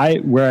 because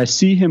where I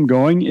see him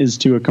going is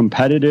to a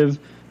competitive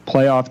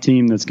playoff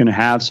team that's going to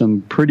have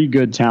some pretty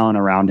good talent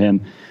around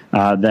him.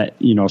 That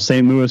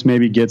St. Louis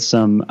maybe gets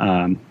some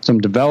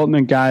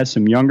development guys,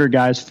 some younger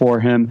guys for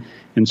him.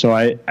 And so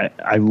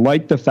I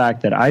like the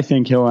fact that I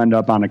think he'll end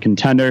up on a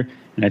contender,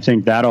 and I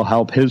think that'll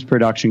help his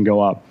production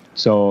go up.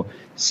 So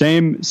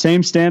same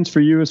stance for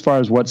you as far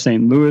as what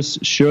St. Louis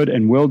should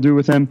and will do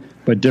with him,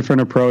 but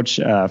different approach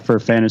for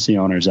fantasy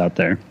owners out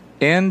there.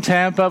 In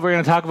Tampa, we're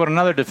going to talk about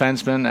another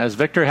defenseman, as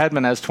Victor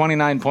Hedman has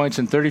 29 points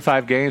in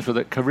 35 games with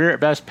a career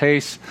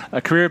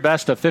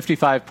best of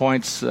 55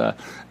 points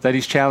that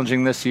he's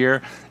challenging this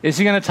year. Is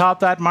he going to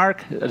top that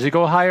mark? Does he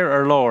go higher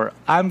or lower?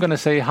 I'm going to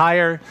say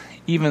higher,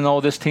 even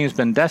though this team's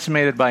been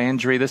decimated by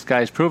injury. This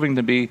guy's proving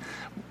to be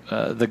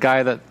the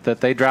guy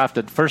that they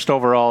drafted first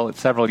overall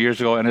several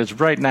years ago, and is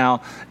right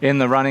now in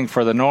the running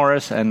for the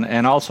Norris,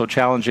 and also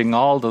challenging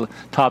all the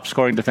top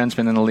scoring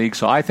defensemen in the league.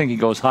 So I think he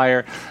goes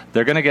higher.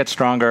 They're going to get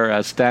stronger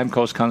as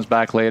Stamkos comes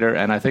back later,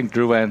 and I think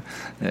Drouin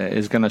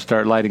is going to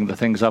start lighting the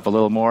things up a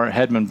little more.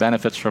 Hedman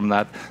benefits from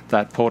that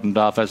potent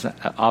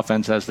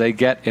offense as they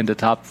get into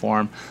top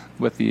form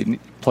with the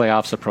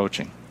playoffs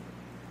approaching.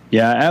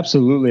 Yeah,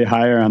 absolutely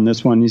higher on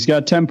this one. He's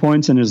got 10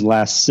 points in his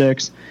last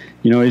 6.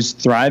 He's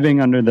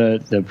thriving under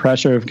the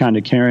pressure of kind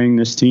of carrying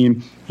this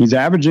team. He's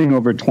averaging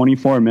over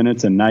 24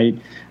 minutes a night.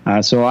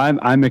 So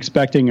I'm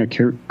expecting a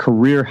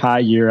career high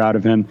year out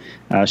of him.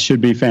 Should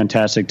be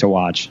fantastic to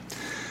watch.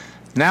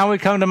 Now we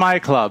come to my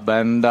club,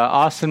 and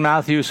Auston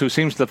Matthews, who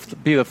seems to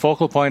be the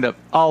focal point of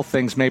all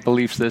things Maple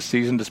Leafs this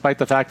season, despite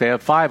the fact they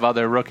have 5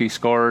 other rookie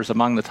scorers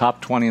among the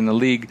top 20 in the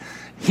league.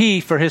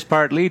 He, for his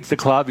part, leads the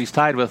club. He's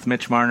tied with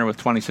Mitch Marner with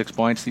 26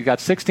 points. He's got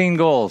 16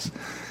 goals.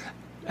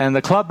 And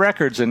the club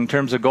records in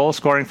terms of goal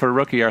scoring for a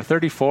rookie are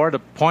 34. The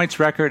points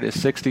record is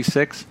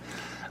 66.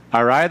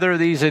 Are either of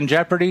these in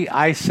jeopardy?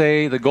 I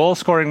say the goal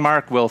scoring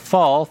mark will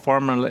fall.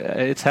 Formerly,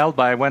 it's held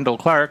by Wendell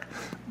Clark.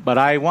 But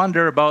I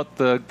wonder about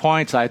the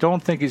points. I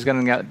don't think he's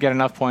going to get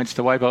enough points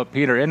to wipe out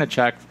Peter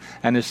Inachek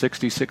and his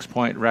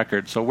 66-point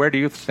record. So where do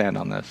you stand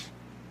on this?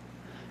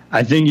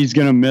 I think he's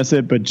going to miss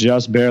it, but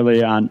just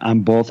barely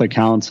on both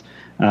accounts.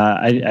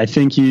 I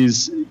think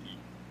he's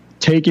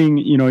taking,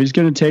 he's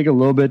going to take a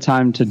little bit of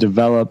time to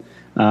develop.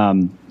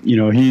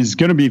 He's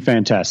going to be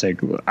fantastic.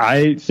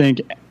 I think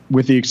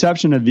with the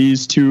exception of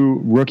these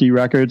 2 rookie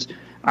records,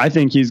 I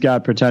think he's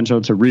got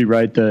potential to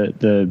rewrite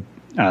the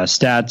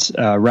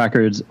stats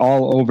records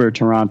all over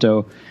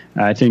Toronto.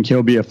 I think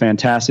he'll be a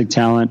fantastic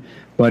talent,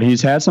 but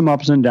he's had some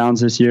ups and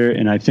downs this year,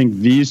 and I think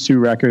these 2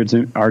 records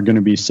are going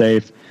to be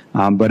safe.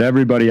 But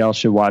everybody else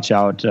should watch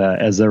out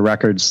as their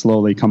records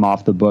slowly come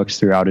off the books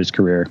throughout his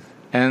career.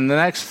 And the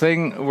next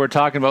thing we're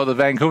talking about, the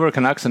Vancouver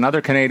Canucks, another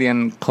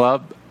Canadian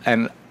club,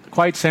 and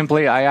quite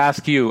simply, I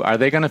ask you, are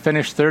they going to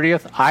finish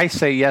 30th? I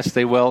say yes,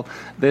 they will.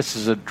 This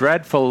is a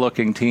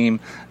dreadful-looking team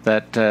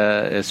that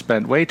has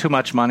spent way too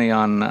much money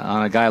on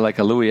a guy like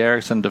a Louis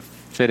Eriksson to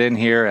fit in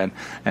here,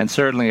 and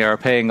certainly are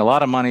paying a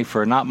lot of money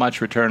for not much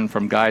return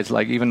from guys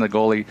like even the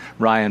goalie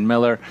Ryan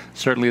Miller.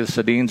 Certainly the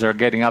Sedins are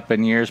getting up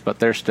in years, but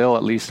they're still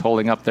at least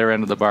holding up their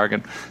end of the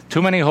bargain.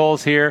 Too many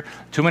holes here,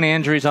 too many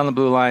injuries on the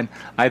blue line.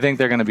 I think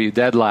they're going to be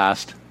dead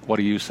last. What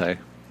do you say?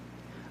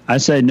 I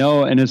say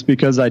no, and it's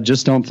because I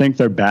just don't think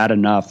they're bad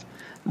enough.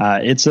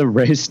 It's a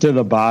race to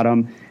the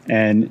bottom,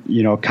 and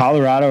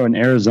Colorado and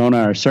Arizona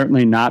are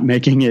certainly not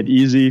making it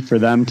easy for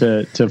them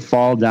to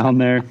fall down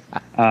there.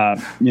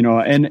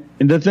 And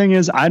the thing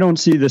is, I don't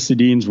see the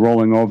Sedins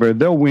rolling over.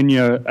 They'll win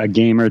you a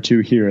game or two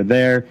here or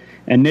there,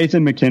 and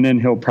Nathan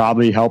MacKinnon, he'll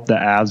probably help the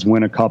Avs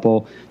win a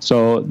couple.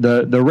 So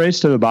the race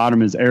to the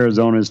bottom is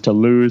Arizona's to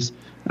lose.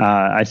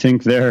 I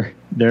think they're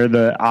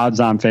the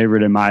odds-on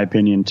favorite, in my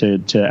opinion, to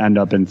end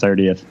up in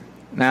 30th.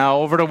 Now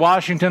over to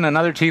Washington,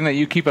 another team that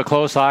you keep a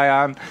close eye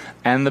on.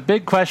 And the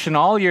big question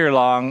all year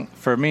long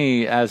for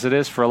me, as it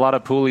is for a lot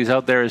of poolies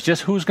out there, is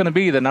just who's going to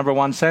be the number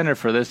one center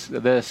for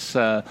this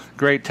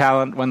great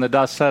talent when the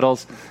dust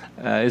settles.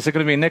 Is it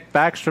going to be Nick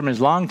Backstrom,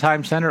 his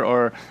longtime center,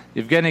 or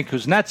Evgeny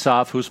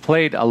Kuznetsov, who's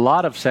played a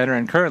lot of center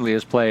and currently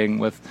is playing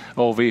with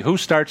OV? Who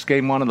starts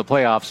game one of the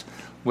playoffs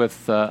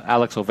with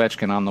Alex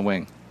Ovechkin on the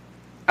wing?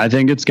 I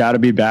think it's got to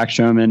be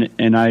Backstrom,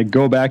 and I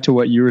go back to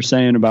what you were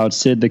saying about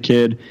Sid the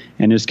Kid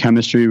and his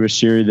chemistry with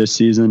Sheary this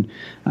season.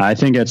 I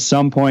think at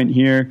some point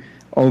here,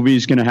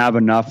 Ovi's going to have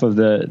enough of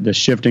the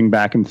shifting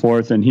back and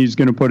forth, and he's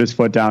going to put his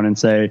foot down and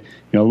say,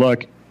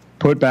 look,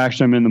 put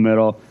Backstrom in the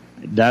middle.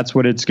 That's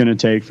what it's going to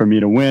take for me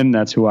to win.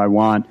 That's who I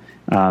want.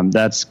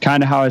 That's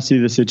kind of how I see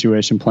the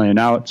situation playing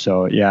out.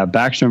 So, yeah,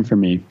 Backstrom for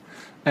me.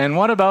 And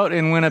what about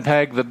in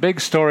Winnipeg? The big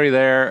story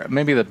there,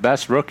 maybe the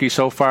best rookie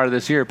so far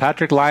this year,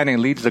 Patrick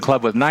Laine leads the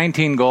club with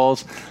 19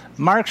 goals.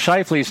 Mark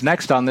Scheifele's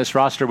next on this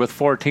roster with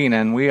 14,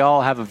 and we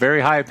all have a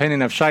very high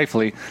opinion of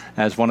Scheifele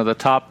as one of the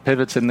top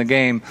pivots in the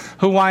game.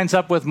 Who winds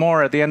up with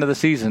more at the end of the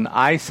season?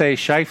 I say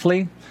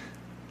Scheifele.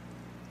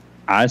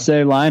 I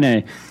say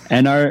Laine.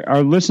 And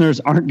our listeners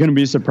aren't going to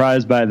be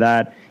surprised by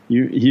that.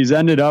 He's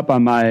ended up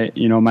on my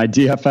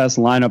DFS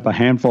lineup a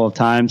handful of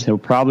times. He'll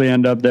probably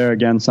end up there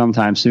again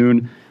sometime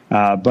soon.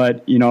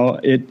 But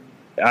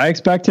I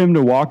expect him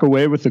to walk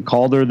away with the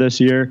Calder this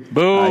year.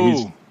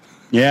 Boo!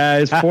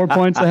 He's 4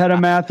 points ahead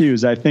of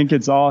Matthews. I think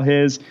it's all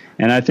his,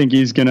 and I think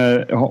he's going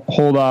to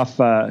hold off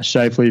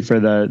Scheifele for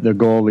the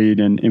goal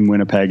lead in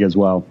Winnipeg as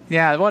well.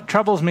 Yeah, what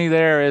troubles me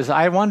there is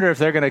I wonder if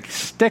they're going to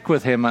stick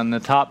with him on the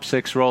top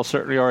six role,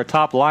 certainly, or a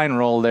top line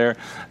role there.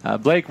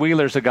 Blake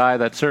Wheeler's a guy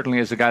that certainly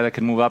is a guy that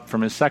can move up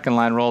from his second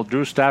line role.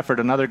 Drew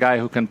Stafford, another guy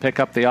who can pick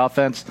up the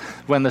offense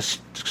when the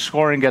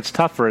scoring gets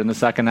tougher in the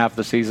second half of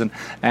the season,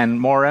 and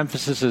more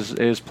emphasis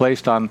is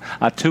placed on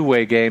a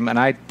two-way game, and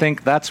I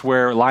think that's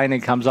where Laine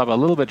comes up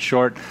a little bit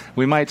short.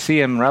 We might see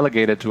him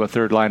relegated to a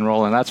third line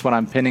role, and that's what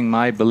I'm pinning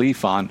my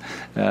belief on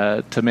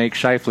to make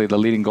Scheifele the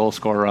leading goal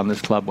scorer on this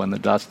club when the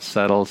dust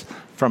settles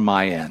from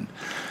my end.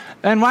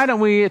 And why don't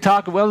we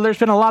talk, well, there's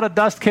been a lot of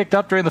dust kicked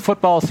up during the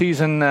football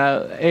season,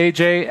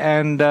 AJ,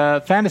 and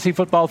fantasy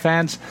football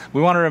fans,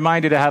 we want to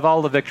remind you to have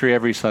all the victory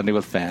every Sunday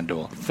with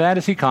FanDuel.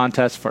 Fantasy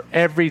contests for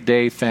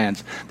everyday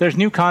fans. There's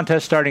new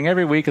contests starting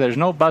every week. There's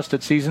no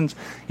busted seasons,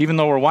 even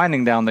though we're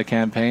winding down the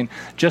campaign.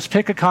 Just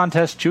pick a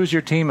contest, choose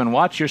your team, and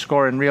watch your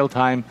score in real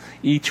time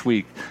each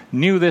week.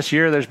 New this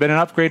year, there's been an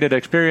upgraded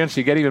experience.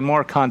 You get even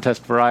more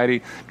contest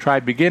variety.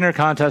 Try beginner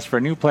contests for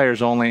new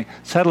players only.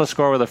 Settle a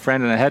score with a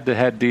friend in a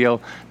head-to-head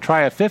deal.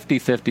 Try a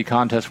 50-50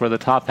 contest where the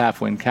top half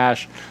win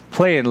cash.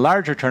 Play in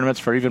larger tournaments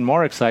for even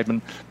more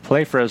excitement.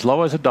 Play for as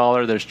low as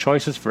 $1. There's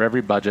choices for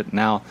every budget.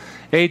 Now,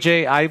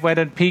 AJ, I went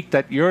and peeked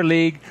at your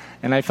league,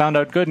 and I found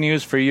out good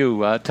news for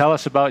you. Tell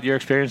us about your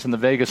experience in the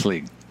Vegas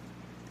League.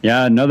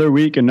 Yeah, another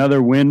week,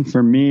 another win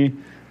for me.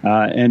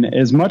 And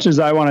as much as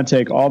I want to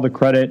take all the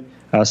credit,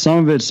 some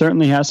of it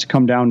certainly has to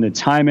come down to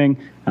timing.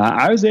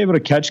 I was able to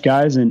catch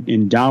guys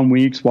in down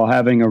weeks while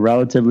having a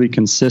relatively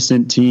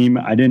consistent team.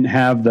 I didn't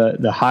have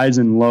the highs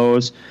and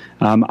lows.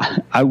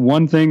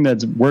 One thing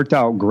that's worked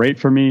out great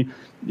for me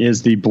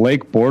is the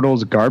Blake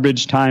Bortles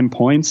garbage time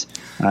points.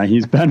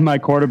 He's been my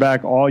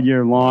quarterback all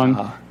year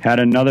long. Had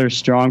another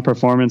strong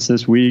performance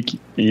this week.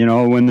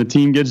 When the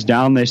team gets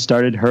down, they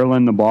started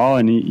hurling the ball,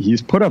 and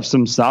he's put up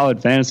some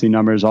solid fantasy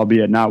numbers,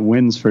 albeit not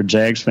wins for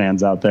Jags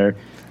fans out there.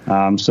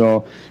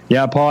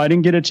 Paul, I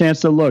didn't get a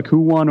chance to look. Who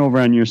won over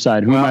on your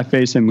side? Who am I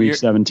facing week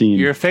 17?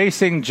 You're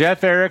facing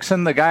Jeff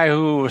Erickson, the guy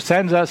who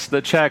sends us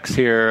the checks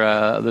here,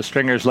 the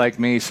stringers like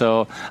me.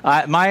 So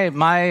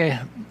my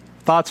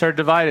thoughts are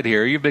divided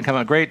here. You've become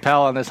a great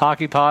pal on this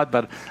hockey pod,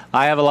 but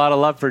I have a lot of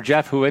love for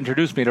Jeff, who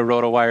introduced me to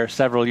RotoWire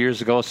several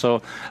years ago.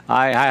 So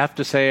I have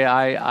to say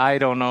I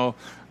don't know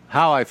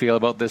how I feel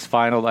about this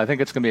final. I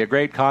think it's going to be a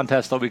great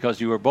contest, though, because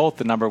you were both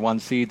the number one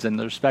seeds in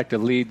the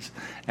respective leads,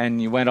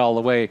 and you went all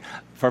the way.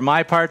 For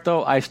my part,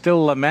 though, I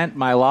still lament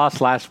my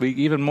loss last week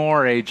even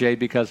more, AJ,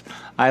 because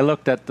I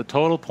looked at the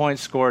total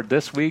points scored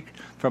this week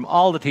from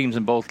all the teams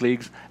in both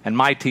leagues, and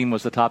my team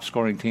was the top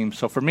scoring team.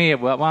 So for me, it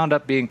wound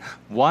up being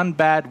one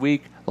bad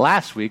week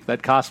last week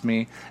that cost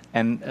me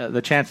and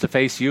the chance to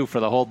face you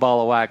for the whole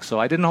ball of wax. So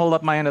I didn't hold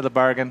up my end of the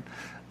bargain.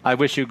 I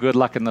wish you good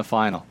luck in the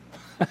final.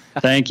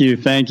 Thank you.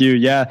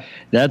 Yeah,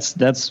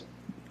 that's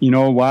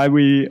why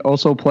we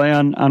also play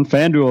on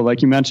FanDuel,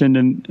 like you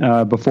mentioned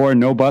before.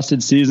 No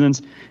busted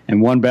seasons, and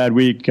one bad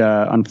week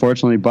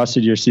unfortunately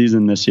busted your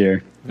season this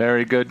year.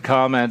 Very good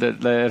comment.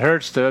 It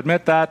hurts to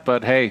admit that,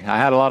 but hey, I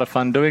had a lot of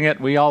fun doing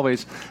it. We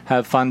always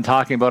have fun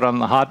talking about it on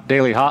the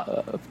daily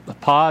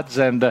pods,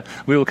 and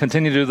we will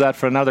continue to do that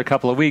for another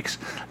couple of weeks.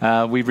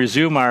 We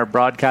resume our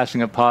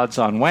broadcasting of pods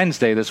on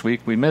Wednesday this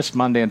week. We missed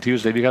Monday and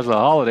Tuesday because of the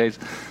holidays,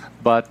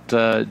 but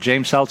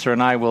James Seltzer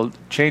and I will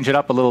change it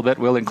up a little bit.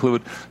 We'll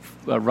include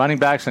running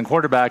backs and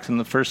quarterbacks in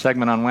the first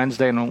segment on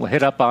Wednesday, and we'll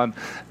hit up on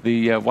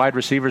the wide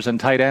receivers and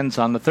tight ends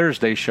on the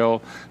Thursday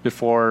show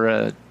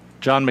before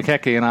John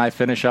McKechnie and I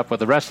finish up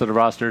with the rest of the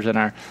rosters in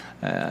our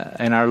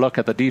look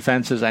at the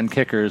defenses and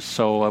kickers.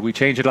 So we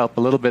change it up a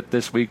little bit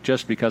this week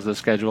just because of the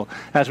schedule,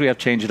 as we have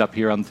changed it up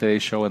here on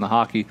today's show in the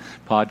hockey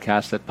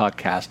podcast at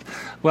Puckcast.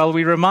 Well,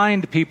 we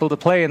remind people to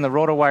play in the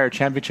RotoWire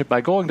Championship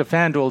by going to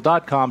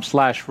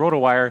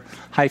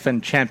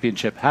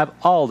FanDuel.com/RotoWire-Championship. Have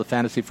all the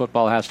fantasy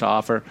football has to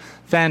offer.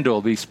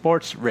 FanDuel, be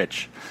sports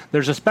rich.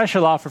 There's a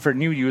special offer for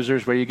new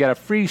users where you get a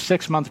free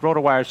 6-month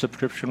RotoWire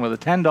subscription with a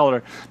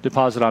 $10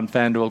 deposit on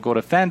FanDuel. Go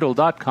to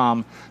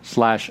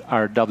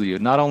FanDuel.com/RW.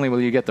 Not only will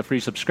you get the free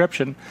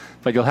subscription,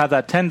 but you'll have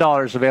that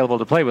 $10 available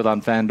to play with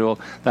on FanDuel.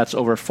 That's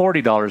over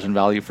 $40 in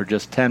value for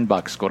just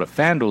 $10. Go to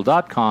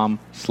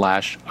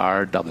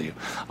FanDuel.com/RW.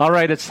 All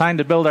right, it's time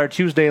to build our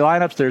Tuesday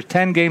lineups. There's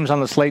 10 games on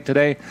the slate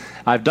today.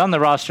 I've done the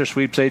roster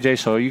sweeps, AJ,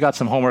 so you got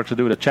some homework to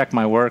do to check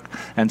my work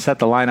and set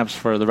the lineups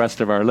for the rest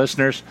of our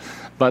listeners.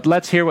 But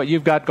let's hear what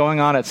you've got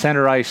going on at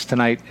center ice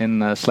tonight in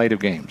the slate of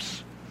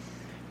games.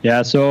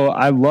 Yeah, so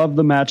I love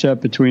the matchup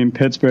between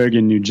Pittsburgh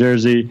and New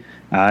Jersey.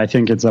 I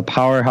think it's a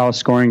powerhouse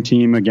scoring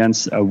team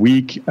against a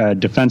weak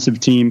defensive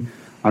team.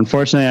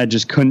 Unfortunately, I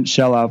just couldn't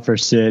shell out for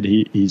Sid.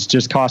 He's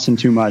just costing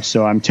too much.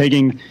 So I'm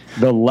taking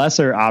the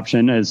lesser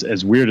option,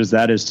 as weird as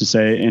that is to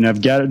say, in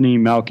Evgeny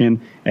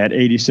Malkin at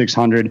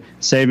 8,600.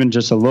 Saving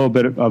just a little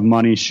bit of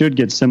money, should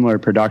get similar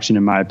production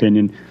in my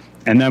opinion.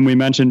 And then we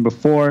mentioned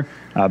before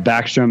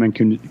Backstrom and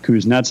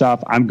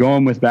Kuznetsov. I'm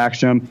going with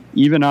Backstrom,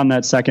 even on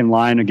that second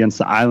line against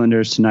the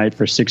Islanders tonight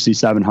for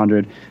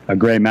 6,700. A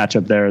great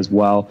matchup there as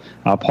well.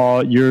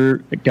 Paul, your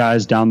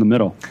guys down the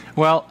middle.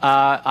 Well,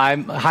 I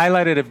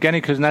highlighted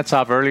Evgeny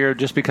Kuznetsov earlier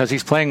just because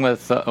he's playing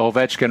with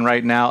Ovechkin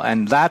right now,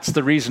 and that's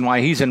the reason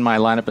why he's in my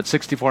lineup at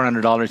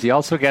 $6,400. He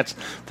also gets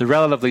the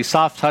relatively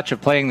soft touch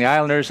of playing the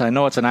Islanders. I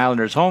know it's an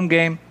Islanders home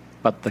game,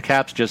 but the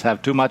Caps just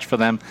have too much for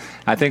them.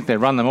 I think they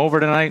run them over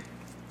tonight.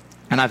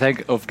 And I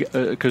think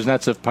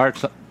Kuznetsov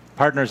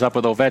partners up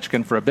with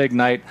Ovechkin for a big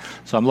night,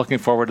 so I'm looking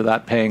forward to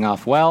that paying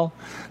off well.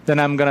 Then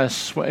I'm going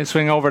to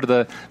swing over to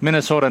the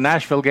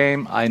Minnesota-Nashville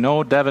game. I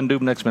know Devin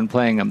Dubnyk's been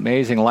playing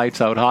amazing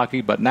lights-out hockey,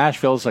 but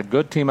Nashville's a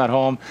good team at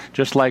home,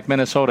 just like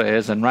Minnesota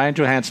is, and Ryan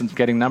Johansson's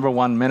getting number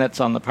 1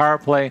 minutes on the power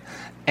play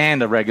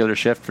and a regular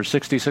shift for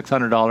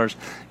 $6,600.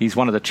 He's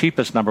one of the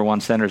cheapest number 1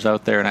 centers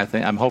out there, and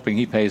I'm hoping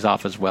he pays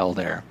off as well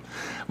there.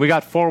 We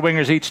got 4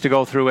 wingers each to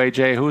go through,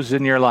 AJ. Who's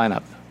in your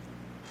lineup?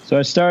 So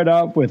I started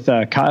out with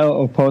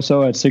Kyle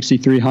Okposo at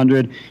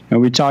 6,300.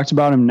 We talked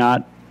about him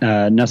not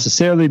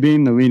necessarily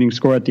being the leading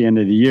scorer at the end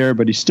of the year,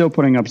 but he's still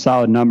putting up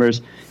solid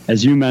numbers.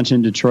 As you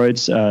mentioned,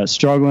 Detroit's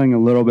struggling a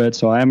little bit,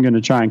 so I am going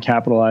to try and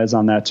capitalize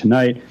on that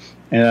tonight.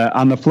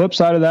 On the flip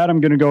side of that, I'm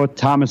going to go with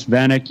Thomas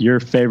Vanek, your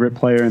favorite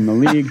player in the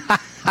league,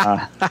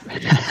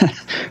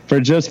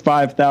 for just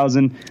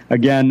 $5,000.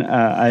 Again,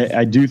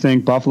 I do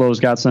think Buffalo's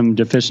got some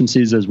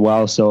deficiencies as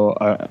well, so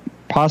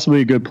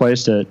possibly a good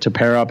place to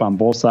pair up on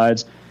both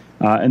sides.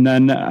 And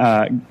then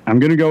I'm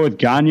going to go with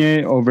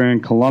Gagne over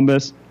in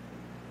Columbus,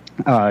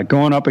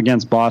 going up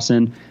against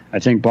Boston. I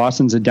think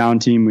Boston's a down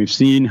team. We've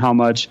seen how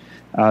much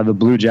the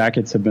Blue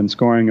Jackets have been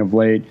scoring of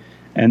late.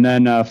 And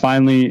then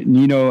finally,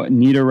 Nino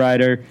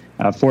Niederreiter,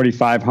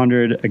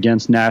 4,500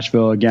 against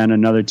Nashville. Again,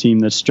 another team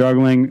that's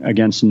struggling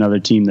against another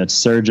team that's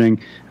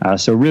surging.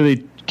 So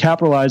really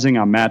capitalizing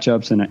on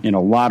matchups in a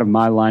lot of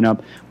my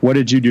lineup. What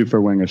did you do for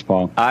wingers,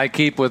 Paul? I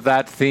keep with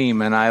that theme,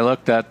 and I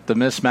looked at the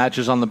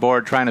mismatches on the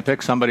board trying to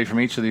pick somebody from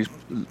each of these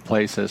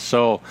places.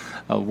 So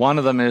one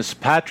of them is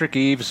Patrick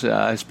Eaves.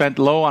 I spent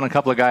low on a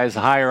couple of guys,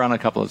 higher on a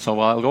couple of, so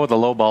I'll go with the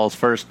low balls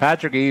first.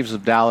 Patrick Eaves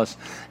of Dallas.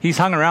 He's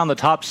hung around the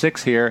top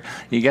 6 here.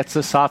 He gets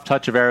the soft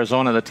touch of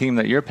Arizona, the team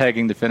that you're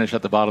pegging to finish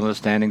at the bottom of the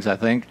standings, I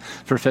think,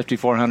 for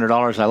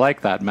 $5,400. I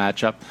like that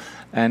matchup.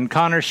 And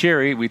Connor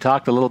Sheary, we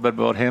talked a little bit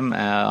about him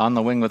on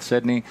the wing with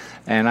Sydney,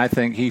 and I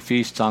think he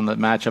feasts on the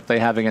matchup they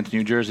have against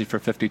New Jersey for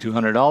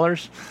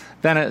 $5,200.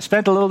 Then I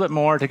spent a little bit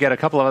more to get a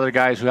couple of other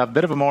guys who have a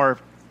bit of a more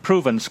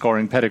proven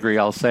scoring pedigree,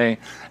 I'll say,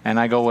 and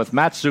I go with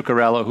Matt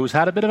Zuccarello, who's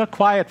had a bit of a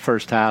quiet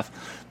first half.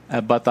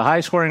 But the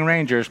high-scoring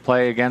Rangers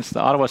play against the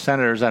Ottawa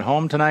Senators at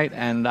home tonight,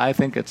 and I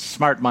think it's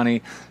smart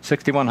money,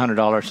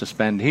 $6,100 to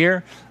spend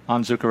here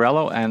on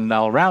Zuccarello. And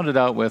I'll round it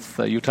out with,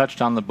 you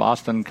touched on the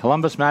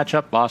Boston-Columbus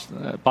matchup.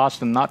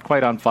 Boston not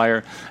quite on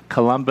fire.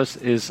 Columbus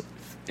is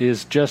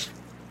just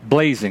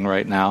blazing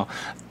right now.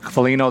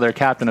 Foligno, their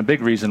captain, a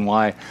big reason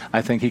why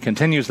I think he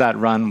continues that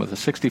run with a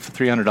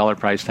 $6,300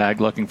 price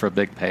tag, looking for a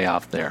big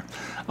payoff there.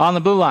 On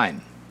the blue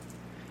line.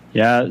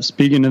 Yeah,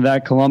 speaking of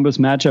that Columbus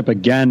matchup,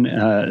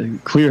 again,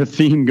 clear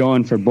theme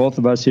going for both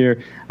of us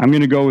here. I'm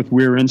going to go with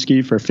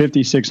Werenski for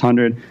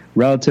 $5,600,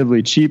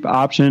 relatively cheap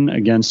option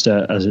against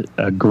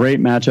a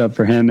great matchup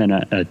for him and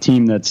a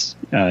team that's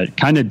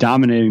kind of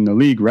dominating the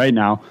league right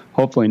now.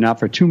 Hopefully not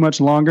for too much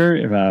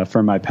longer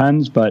for my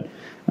Pens, but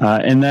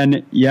and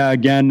then,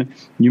 again,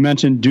 you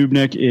mentioned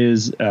Dubnyk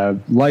is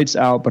lights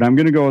out, but I'm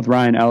going to go with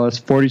Ryan Ellis,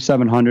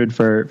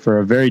 $4,700 for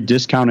a very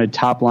discounted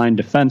top-line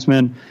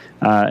defenseman,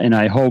 and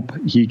I hope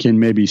he can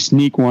maybe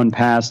sneak one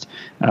past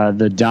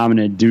the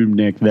dominant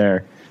Dubnyk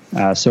there.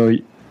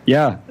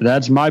 Yeah,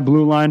 that's my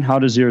blue line. How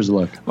does yours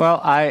look?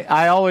 Well,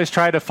 I always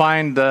try to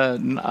find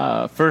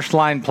the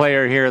first-line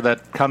player here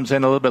that comes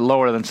in a little bit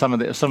lower than some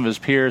of his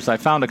peers. I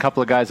found a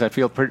couple of guys I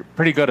feel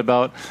pretty good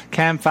about.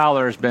 Cam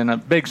Fowler has been a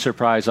big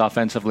surprise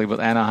offensively with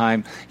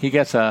Anaheim. He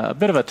gets a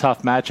bit of a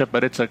tough matchup,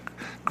 but it's a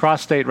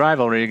cross-state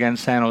rivalry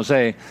against San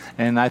Jose,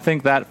 and I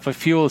think that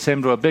fuels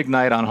him to a big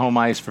night on home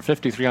ice for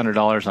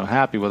 $5,300. I'm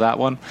happy with that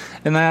one.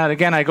 And then,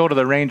 again, I go to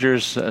the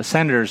Rangers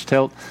Senators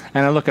tilt,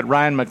 and I look at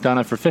Ryan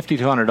McDonagh for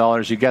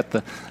 $5,200. You get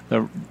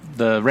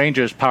the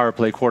Rangers power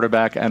play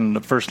quarterback and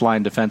the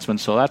first-line defenseman,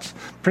 so that's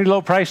pretty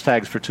low price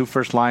tags for two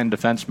first-line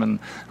defensemen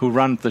who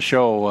run the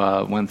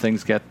show when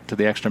things get to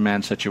the extra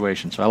man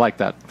situation. So I like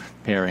that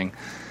pairing.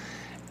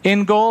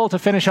 In goal to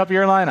finish up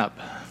your lineup.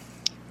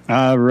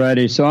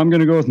 Alrighty, so I'm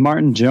going to go with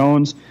Martin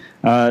Jones.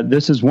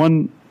 This is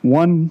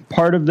one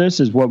part of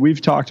this is what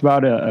we've talked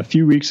about a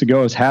few weeks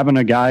ago, is having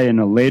a guy in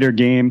a later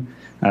game,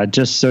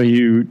 just so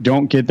you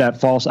don't get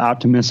that false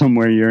optimism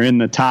where you're in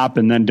the top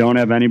and then don't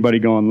have anybody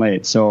going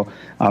late. So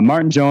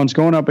Martin Jones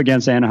going up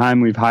against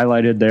Anaheim, we've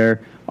highlighted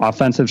their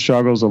offensive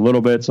struggles a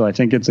little bit, so I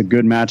think it's a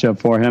good matchup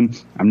for him.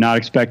 I'm not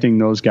expecting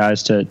those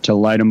guys to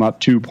light him up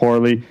too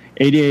poorly.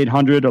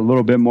 $8,800, a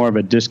little bit more of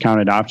a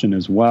discounted option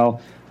as well.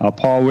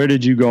 Paul, where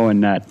did you go in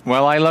net?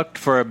 Well, I looked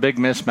for a big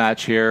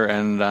mismatch here,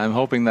 and I'm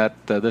hoping that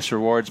this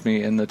rewards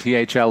me in the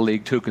THL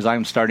League too, because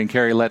I'm starting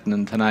Kerry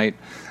Lettinen tonight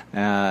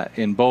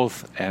in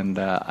both. And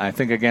I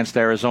think against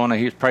Arizona,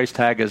 his price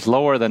tag is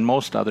lower than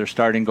most other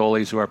starting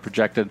goalies who are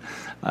projected.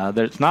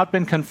 It's not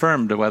been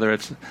confirmed whether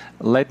it's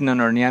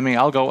Lettinen or Niemi.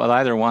 I'll go with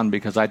either one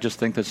because I just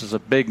think this is a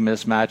big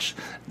mismatch.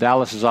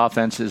 Dallas's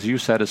offense, as you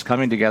said, is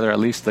coming together. At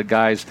least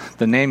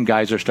the named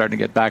guys are starting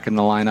to get back in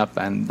the lineup,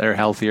 and they're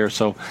healthier.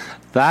 So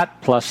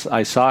that, plus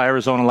I saw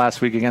Arizona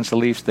last week against the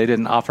Leafs. They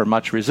didn't offer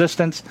much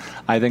resistance.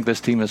 I think this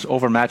team is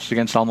overmatched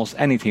against almost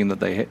any team that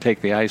they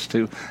take the ice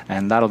to,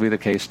 and that'll be the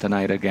case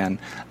tonight again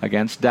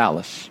against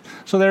Dallas.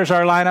 So there's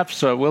our lineups.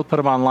 So we'll put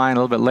them online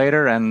a little bit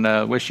later,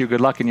 and wish you good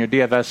luck in your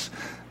DFS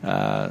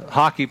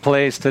hockey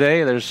plays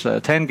today. There's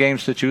 10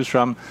 games to choose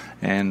from,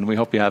 and we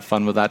hope you have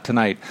fun with that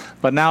tonight.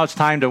 But now it's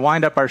time to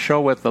wind up our show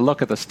with a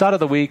look at the stud of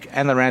the week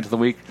and the rant of the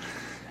week.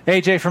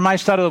 AJ, for my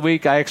stud of the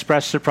week, I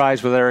expressed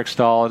surprise with Eric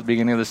Staal at the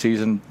beginning of the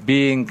season,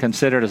 being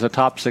considered as a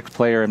top 6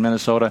 player in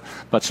Minnesota.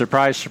 But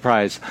surprise,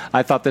 surprise,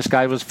 I thought this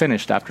guy was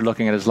finished after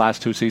looking at his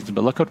last 2 seasons.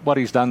 But look at what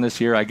he's done this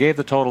year. I gave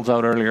the totals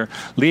out earlier,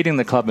 leading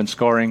the club in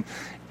scoring.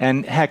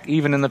 And, heck,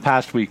 even in the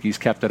past week, he's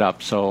kept it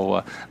up.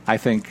 So I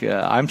think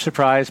I'm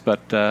surprised,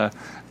 but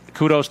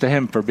kudos to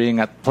him for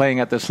playing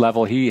at this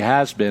level. He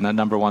has been a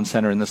number 1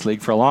 center in this league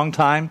for a long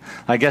time.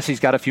 I guess he's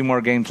got a few more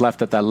games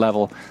left at that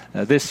level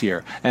this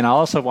year. And I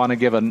also want to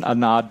give a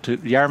nod to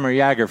Jaromir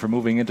Jagr for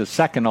moving into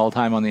second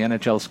all-time on the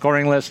NHL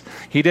scoring list.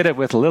 He did it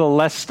with a little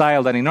less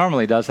style than he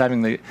normally does,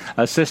 having the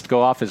assist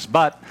go off his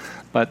butt.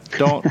 But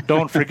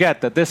don't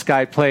forget that this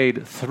guy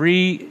played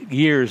 3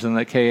 years in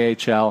the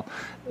KHL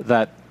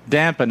that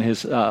dampen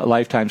his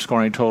lifetime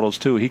scoring totals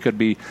too. He could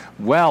be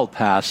well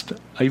past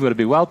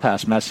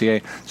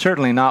Messier,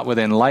 certainly not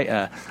within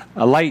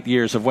light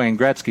years of Wayne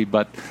Gretzky,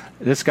 but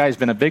this guy's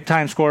been a big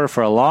time scorer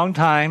for a long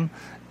time,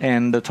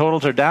 and the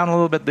totals are down a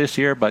little bit this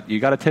year, but you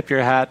got to tip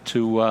your hat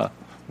to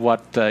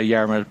what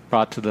Jaromir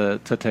brought to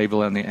the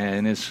table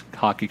in his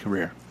hockey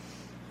career.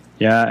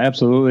 Yeah,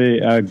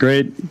 absolutely.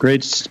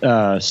 Great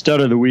stud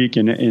of the week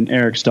in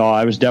Eric Staal.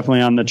 I was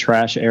definitely on the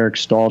trash Eric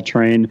Staal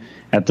train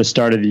at the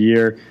start of the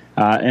year.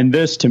 And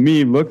this, to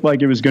me, looked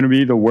like it was going to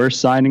be the worst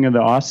signing of the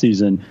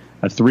offseason.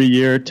 A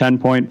 3-year,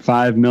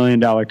 $10.5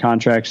 million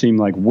contract seemed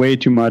like way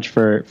too much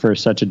for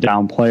such a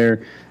down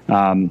player.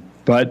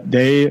 But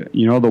they,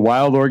 the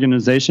Wild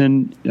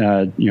organization,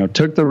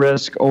 took the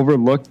risk,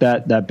 overlooked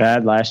that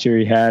bad last year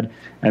he had,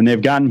 and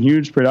they've gotten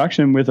huge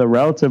production with a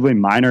relatively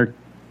minor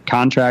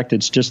contract.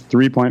 It's just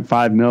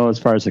 $3.5 million as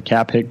far as the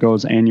cap hit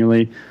goes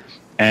annually.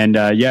 And,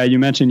 you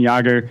mentioned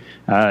Jagr,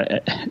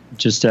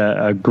 just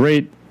a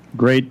great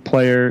great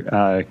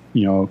player,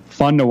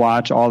 fun to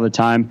watch all the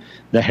time.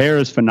 The hair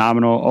is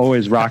phenomenal,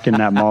 always rocking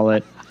that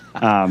mullet.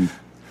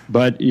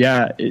 But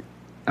yeah,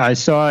 I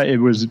saw it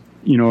was,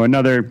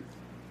 another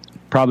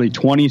probably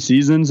 20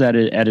 seasons at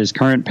his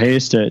current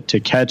pace to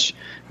catch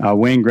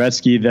Wayne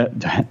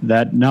Gretzky.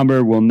 That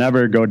number will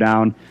never go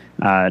down,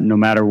 no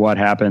matter what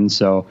happens.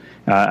 So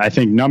I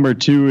think number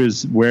 2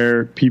 is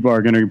where people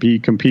are going to be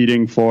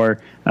competing for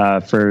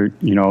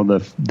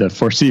the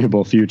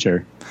foreseeable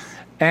future.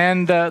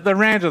 And the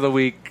rant of the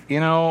week,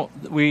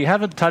 we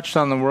haven't touched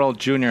on the World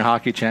Junior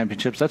Hockey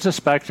Championships. That's a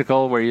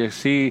spectacle where you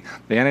see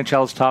the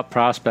NHL's top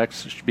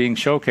prospects being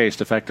showcased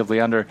effectively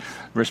under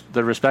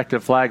the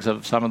respective flags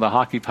of some of the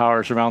hockey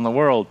powers around the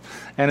world.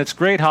 And it's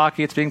great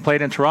hockey. It's being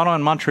played in Toronto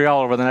and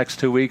Montreal over the next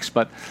 2 weeks.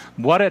 But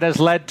what it has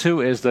led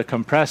to is the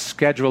compressed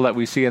schedule that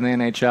we see in the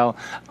NHL.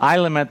 I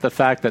lament the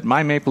fact that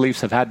my Maple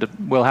Leafs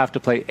will have to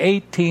play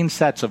 18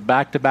 sets of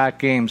back-to-back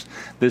games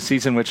this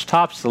season, which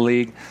tops the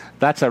league.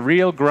 That's a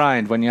real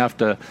grind when you have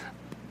to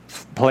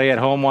play at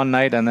home one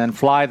night and then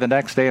fly the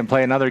next day and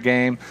play another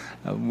game.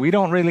 We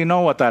don't really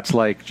know what that's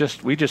like.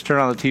 We just turn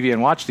on the TV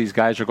and watch these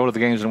guys or go to the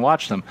games and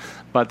watch them.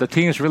 But the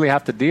teams really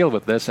have to deal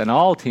with this, and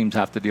all teams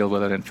have to deal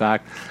with it, in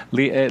fact.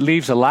 It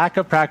leaves a lack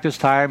of practice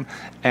time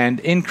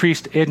and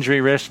increased injury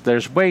risk.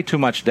 There's way too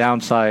much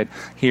downside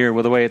here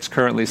with the way it's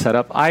currently set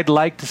up. I'd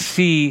like to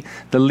see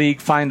the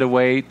league find a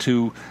way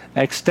to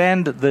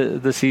extend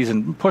the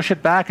season, push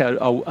it back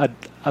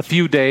a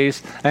few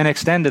days and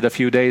extend it a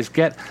few days,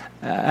 get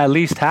at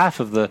least half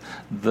of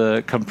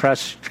the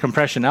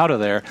compression out of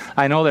there.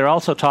 I know they're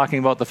also talking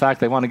about the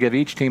fact they want to give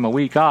each team a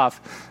week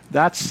off.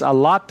 That's a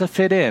lot to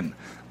fit in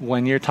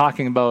when you're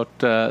talking about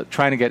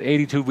trying to get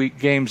 82-week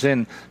games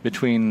in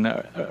between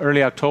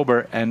early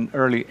October and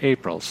early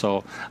April.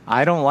 So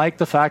I don't like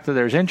the fact that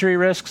there's injury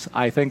risks.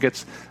 I think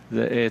it's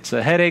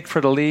a headache for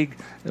the league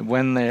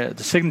when the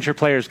signature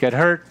players get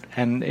hurt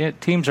and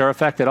teams are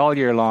affected all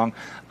year long.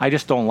 I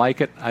just don't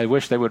like it. I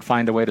wish they would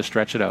find a way to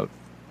stretch it out.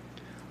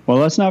 Well,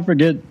 let's not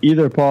forget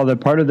either, Paul, that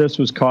part of this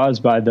was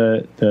caused by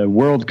the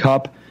World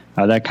Cup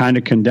that kind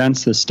of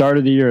condensed the start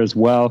of the year as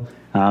well.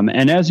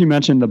 And as you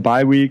mentioned, the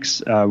bye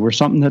weeks were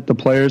something that the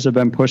players have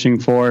been pushing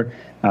for.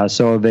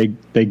 So they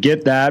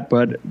get that,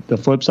 but the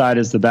flip side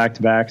is the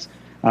back-to-backs.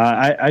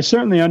 I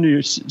certainly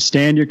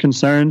understand your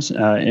concerns,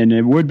 and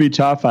it would be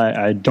tough.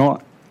 I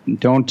don't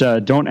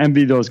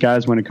envy those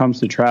guys when it comes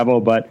to travel,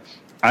 but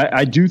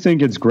I do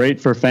think it's great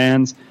for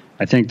fans.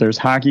 I think there's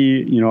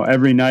hockey,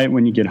 every night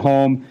when you get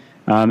home.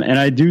 And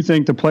I do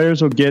think the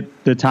players will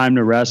get the time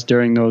to rest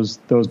during those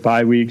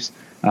bye weeks.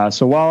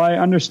 So while I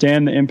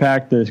understand the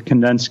impact the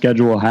condensed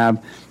schedule will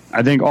have,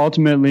 I think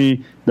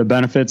ultimately the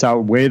benefits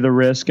outweigh the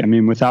risk. I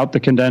mean, without the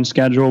condensed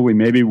schedule, we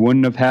maybe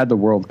wouldn't have had the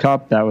World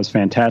Cup. That was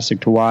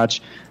fantastic to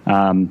watch.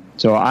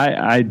 So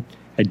I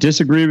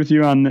disagree with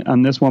you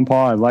on this one,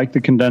 Paul. I like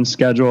the condensed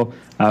schedule,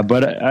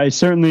 but I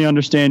certainly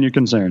understand your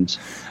concerns.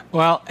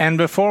 Well, and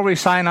before we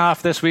sign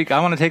off this week, I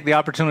want to take the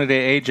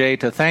opportunity, AJ,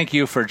 to thank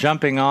you for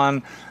jumping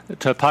on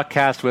to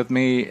Puckcast with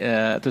me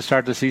to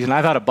start the season.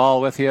 I've had a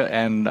ball with you,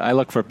 and I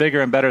look for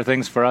bigger and better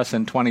things for us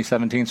in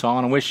 2017. So I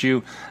want to wish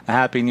you a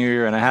Happy New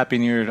Year and a Happy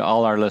New Year to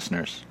all our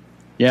listeners.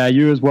 Yeah,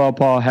 you as well,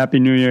 Paul. Happy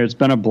New Year. It's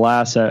been a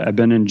blast. I've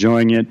been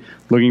enjoying it.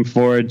 Looking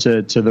forward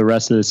to the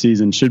rest of the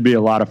season. Should be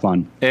a lot of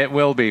fun. It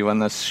will be when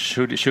the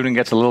shooting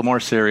gets a little more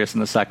serious in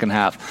the second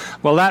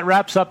half. Well, that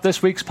wraps up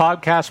this week's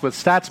podcast with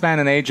Statsman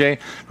and AJ.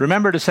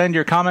 Remember to send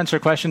your comments or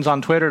questions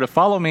on Twitter to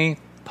follow me,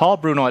 Paul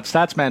Bruno, at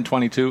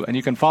Statsman22, and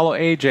you can follow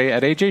AJ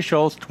at AJ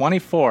Scholz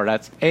 24.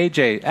 That's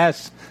AJ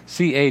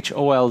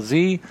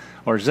SCHOLZ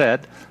or Z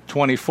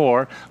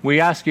 24. We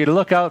ask you to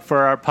look out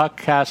for our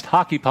Puckcast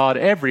Hockey Pod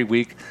every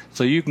week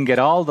so you can get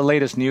all the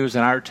latest news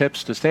and our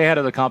tips to stay ahead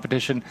of the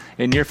competition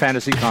in your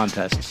fantasy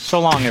contests. So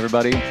long,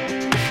 everybody.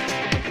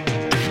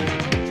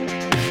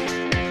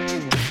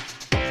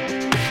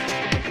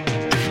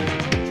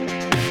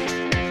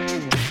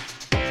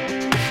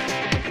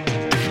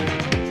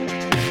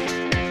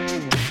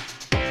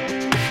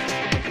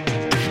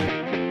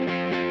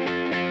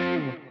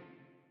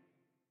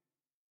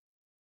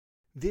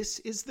 This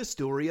is the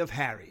story of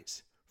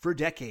Harry's. For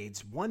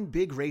decades, one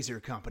big razor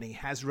company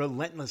has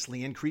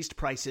relentlessly increased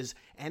prices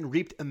and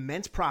reaped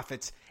immense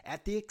profits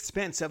at the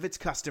expense of its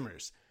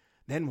customers.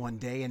 Then one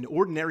day, an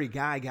ordinary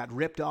guy got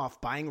ripped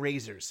off buying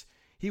razors.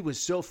 He was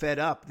so fed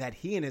up that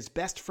he and his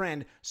best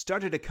friend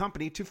started a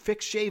company to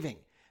fix shaving.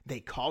 They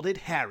called it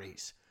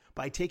Harry's.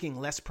 By taking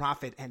less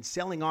profit and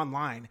selling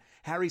online,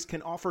 Harry's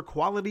can offer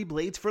quality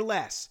blades for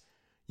less.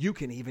 You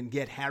can even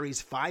get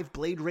Harry's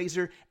 5-blade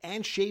razor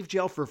and shave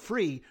gel for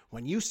free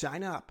when you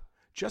sign up.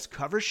 Just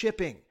cover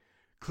shipping.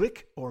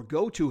 Click or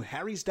go to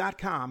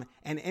harrys.com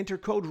and enter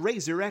code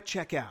RAZOR at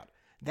checkout.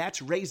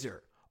 That's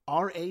RAZOR,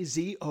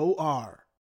 R-A-Z-O-R.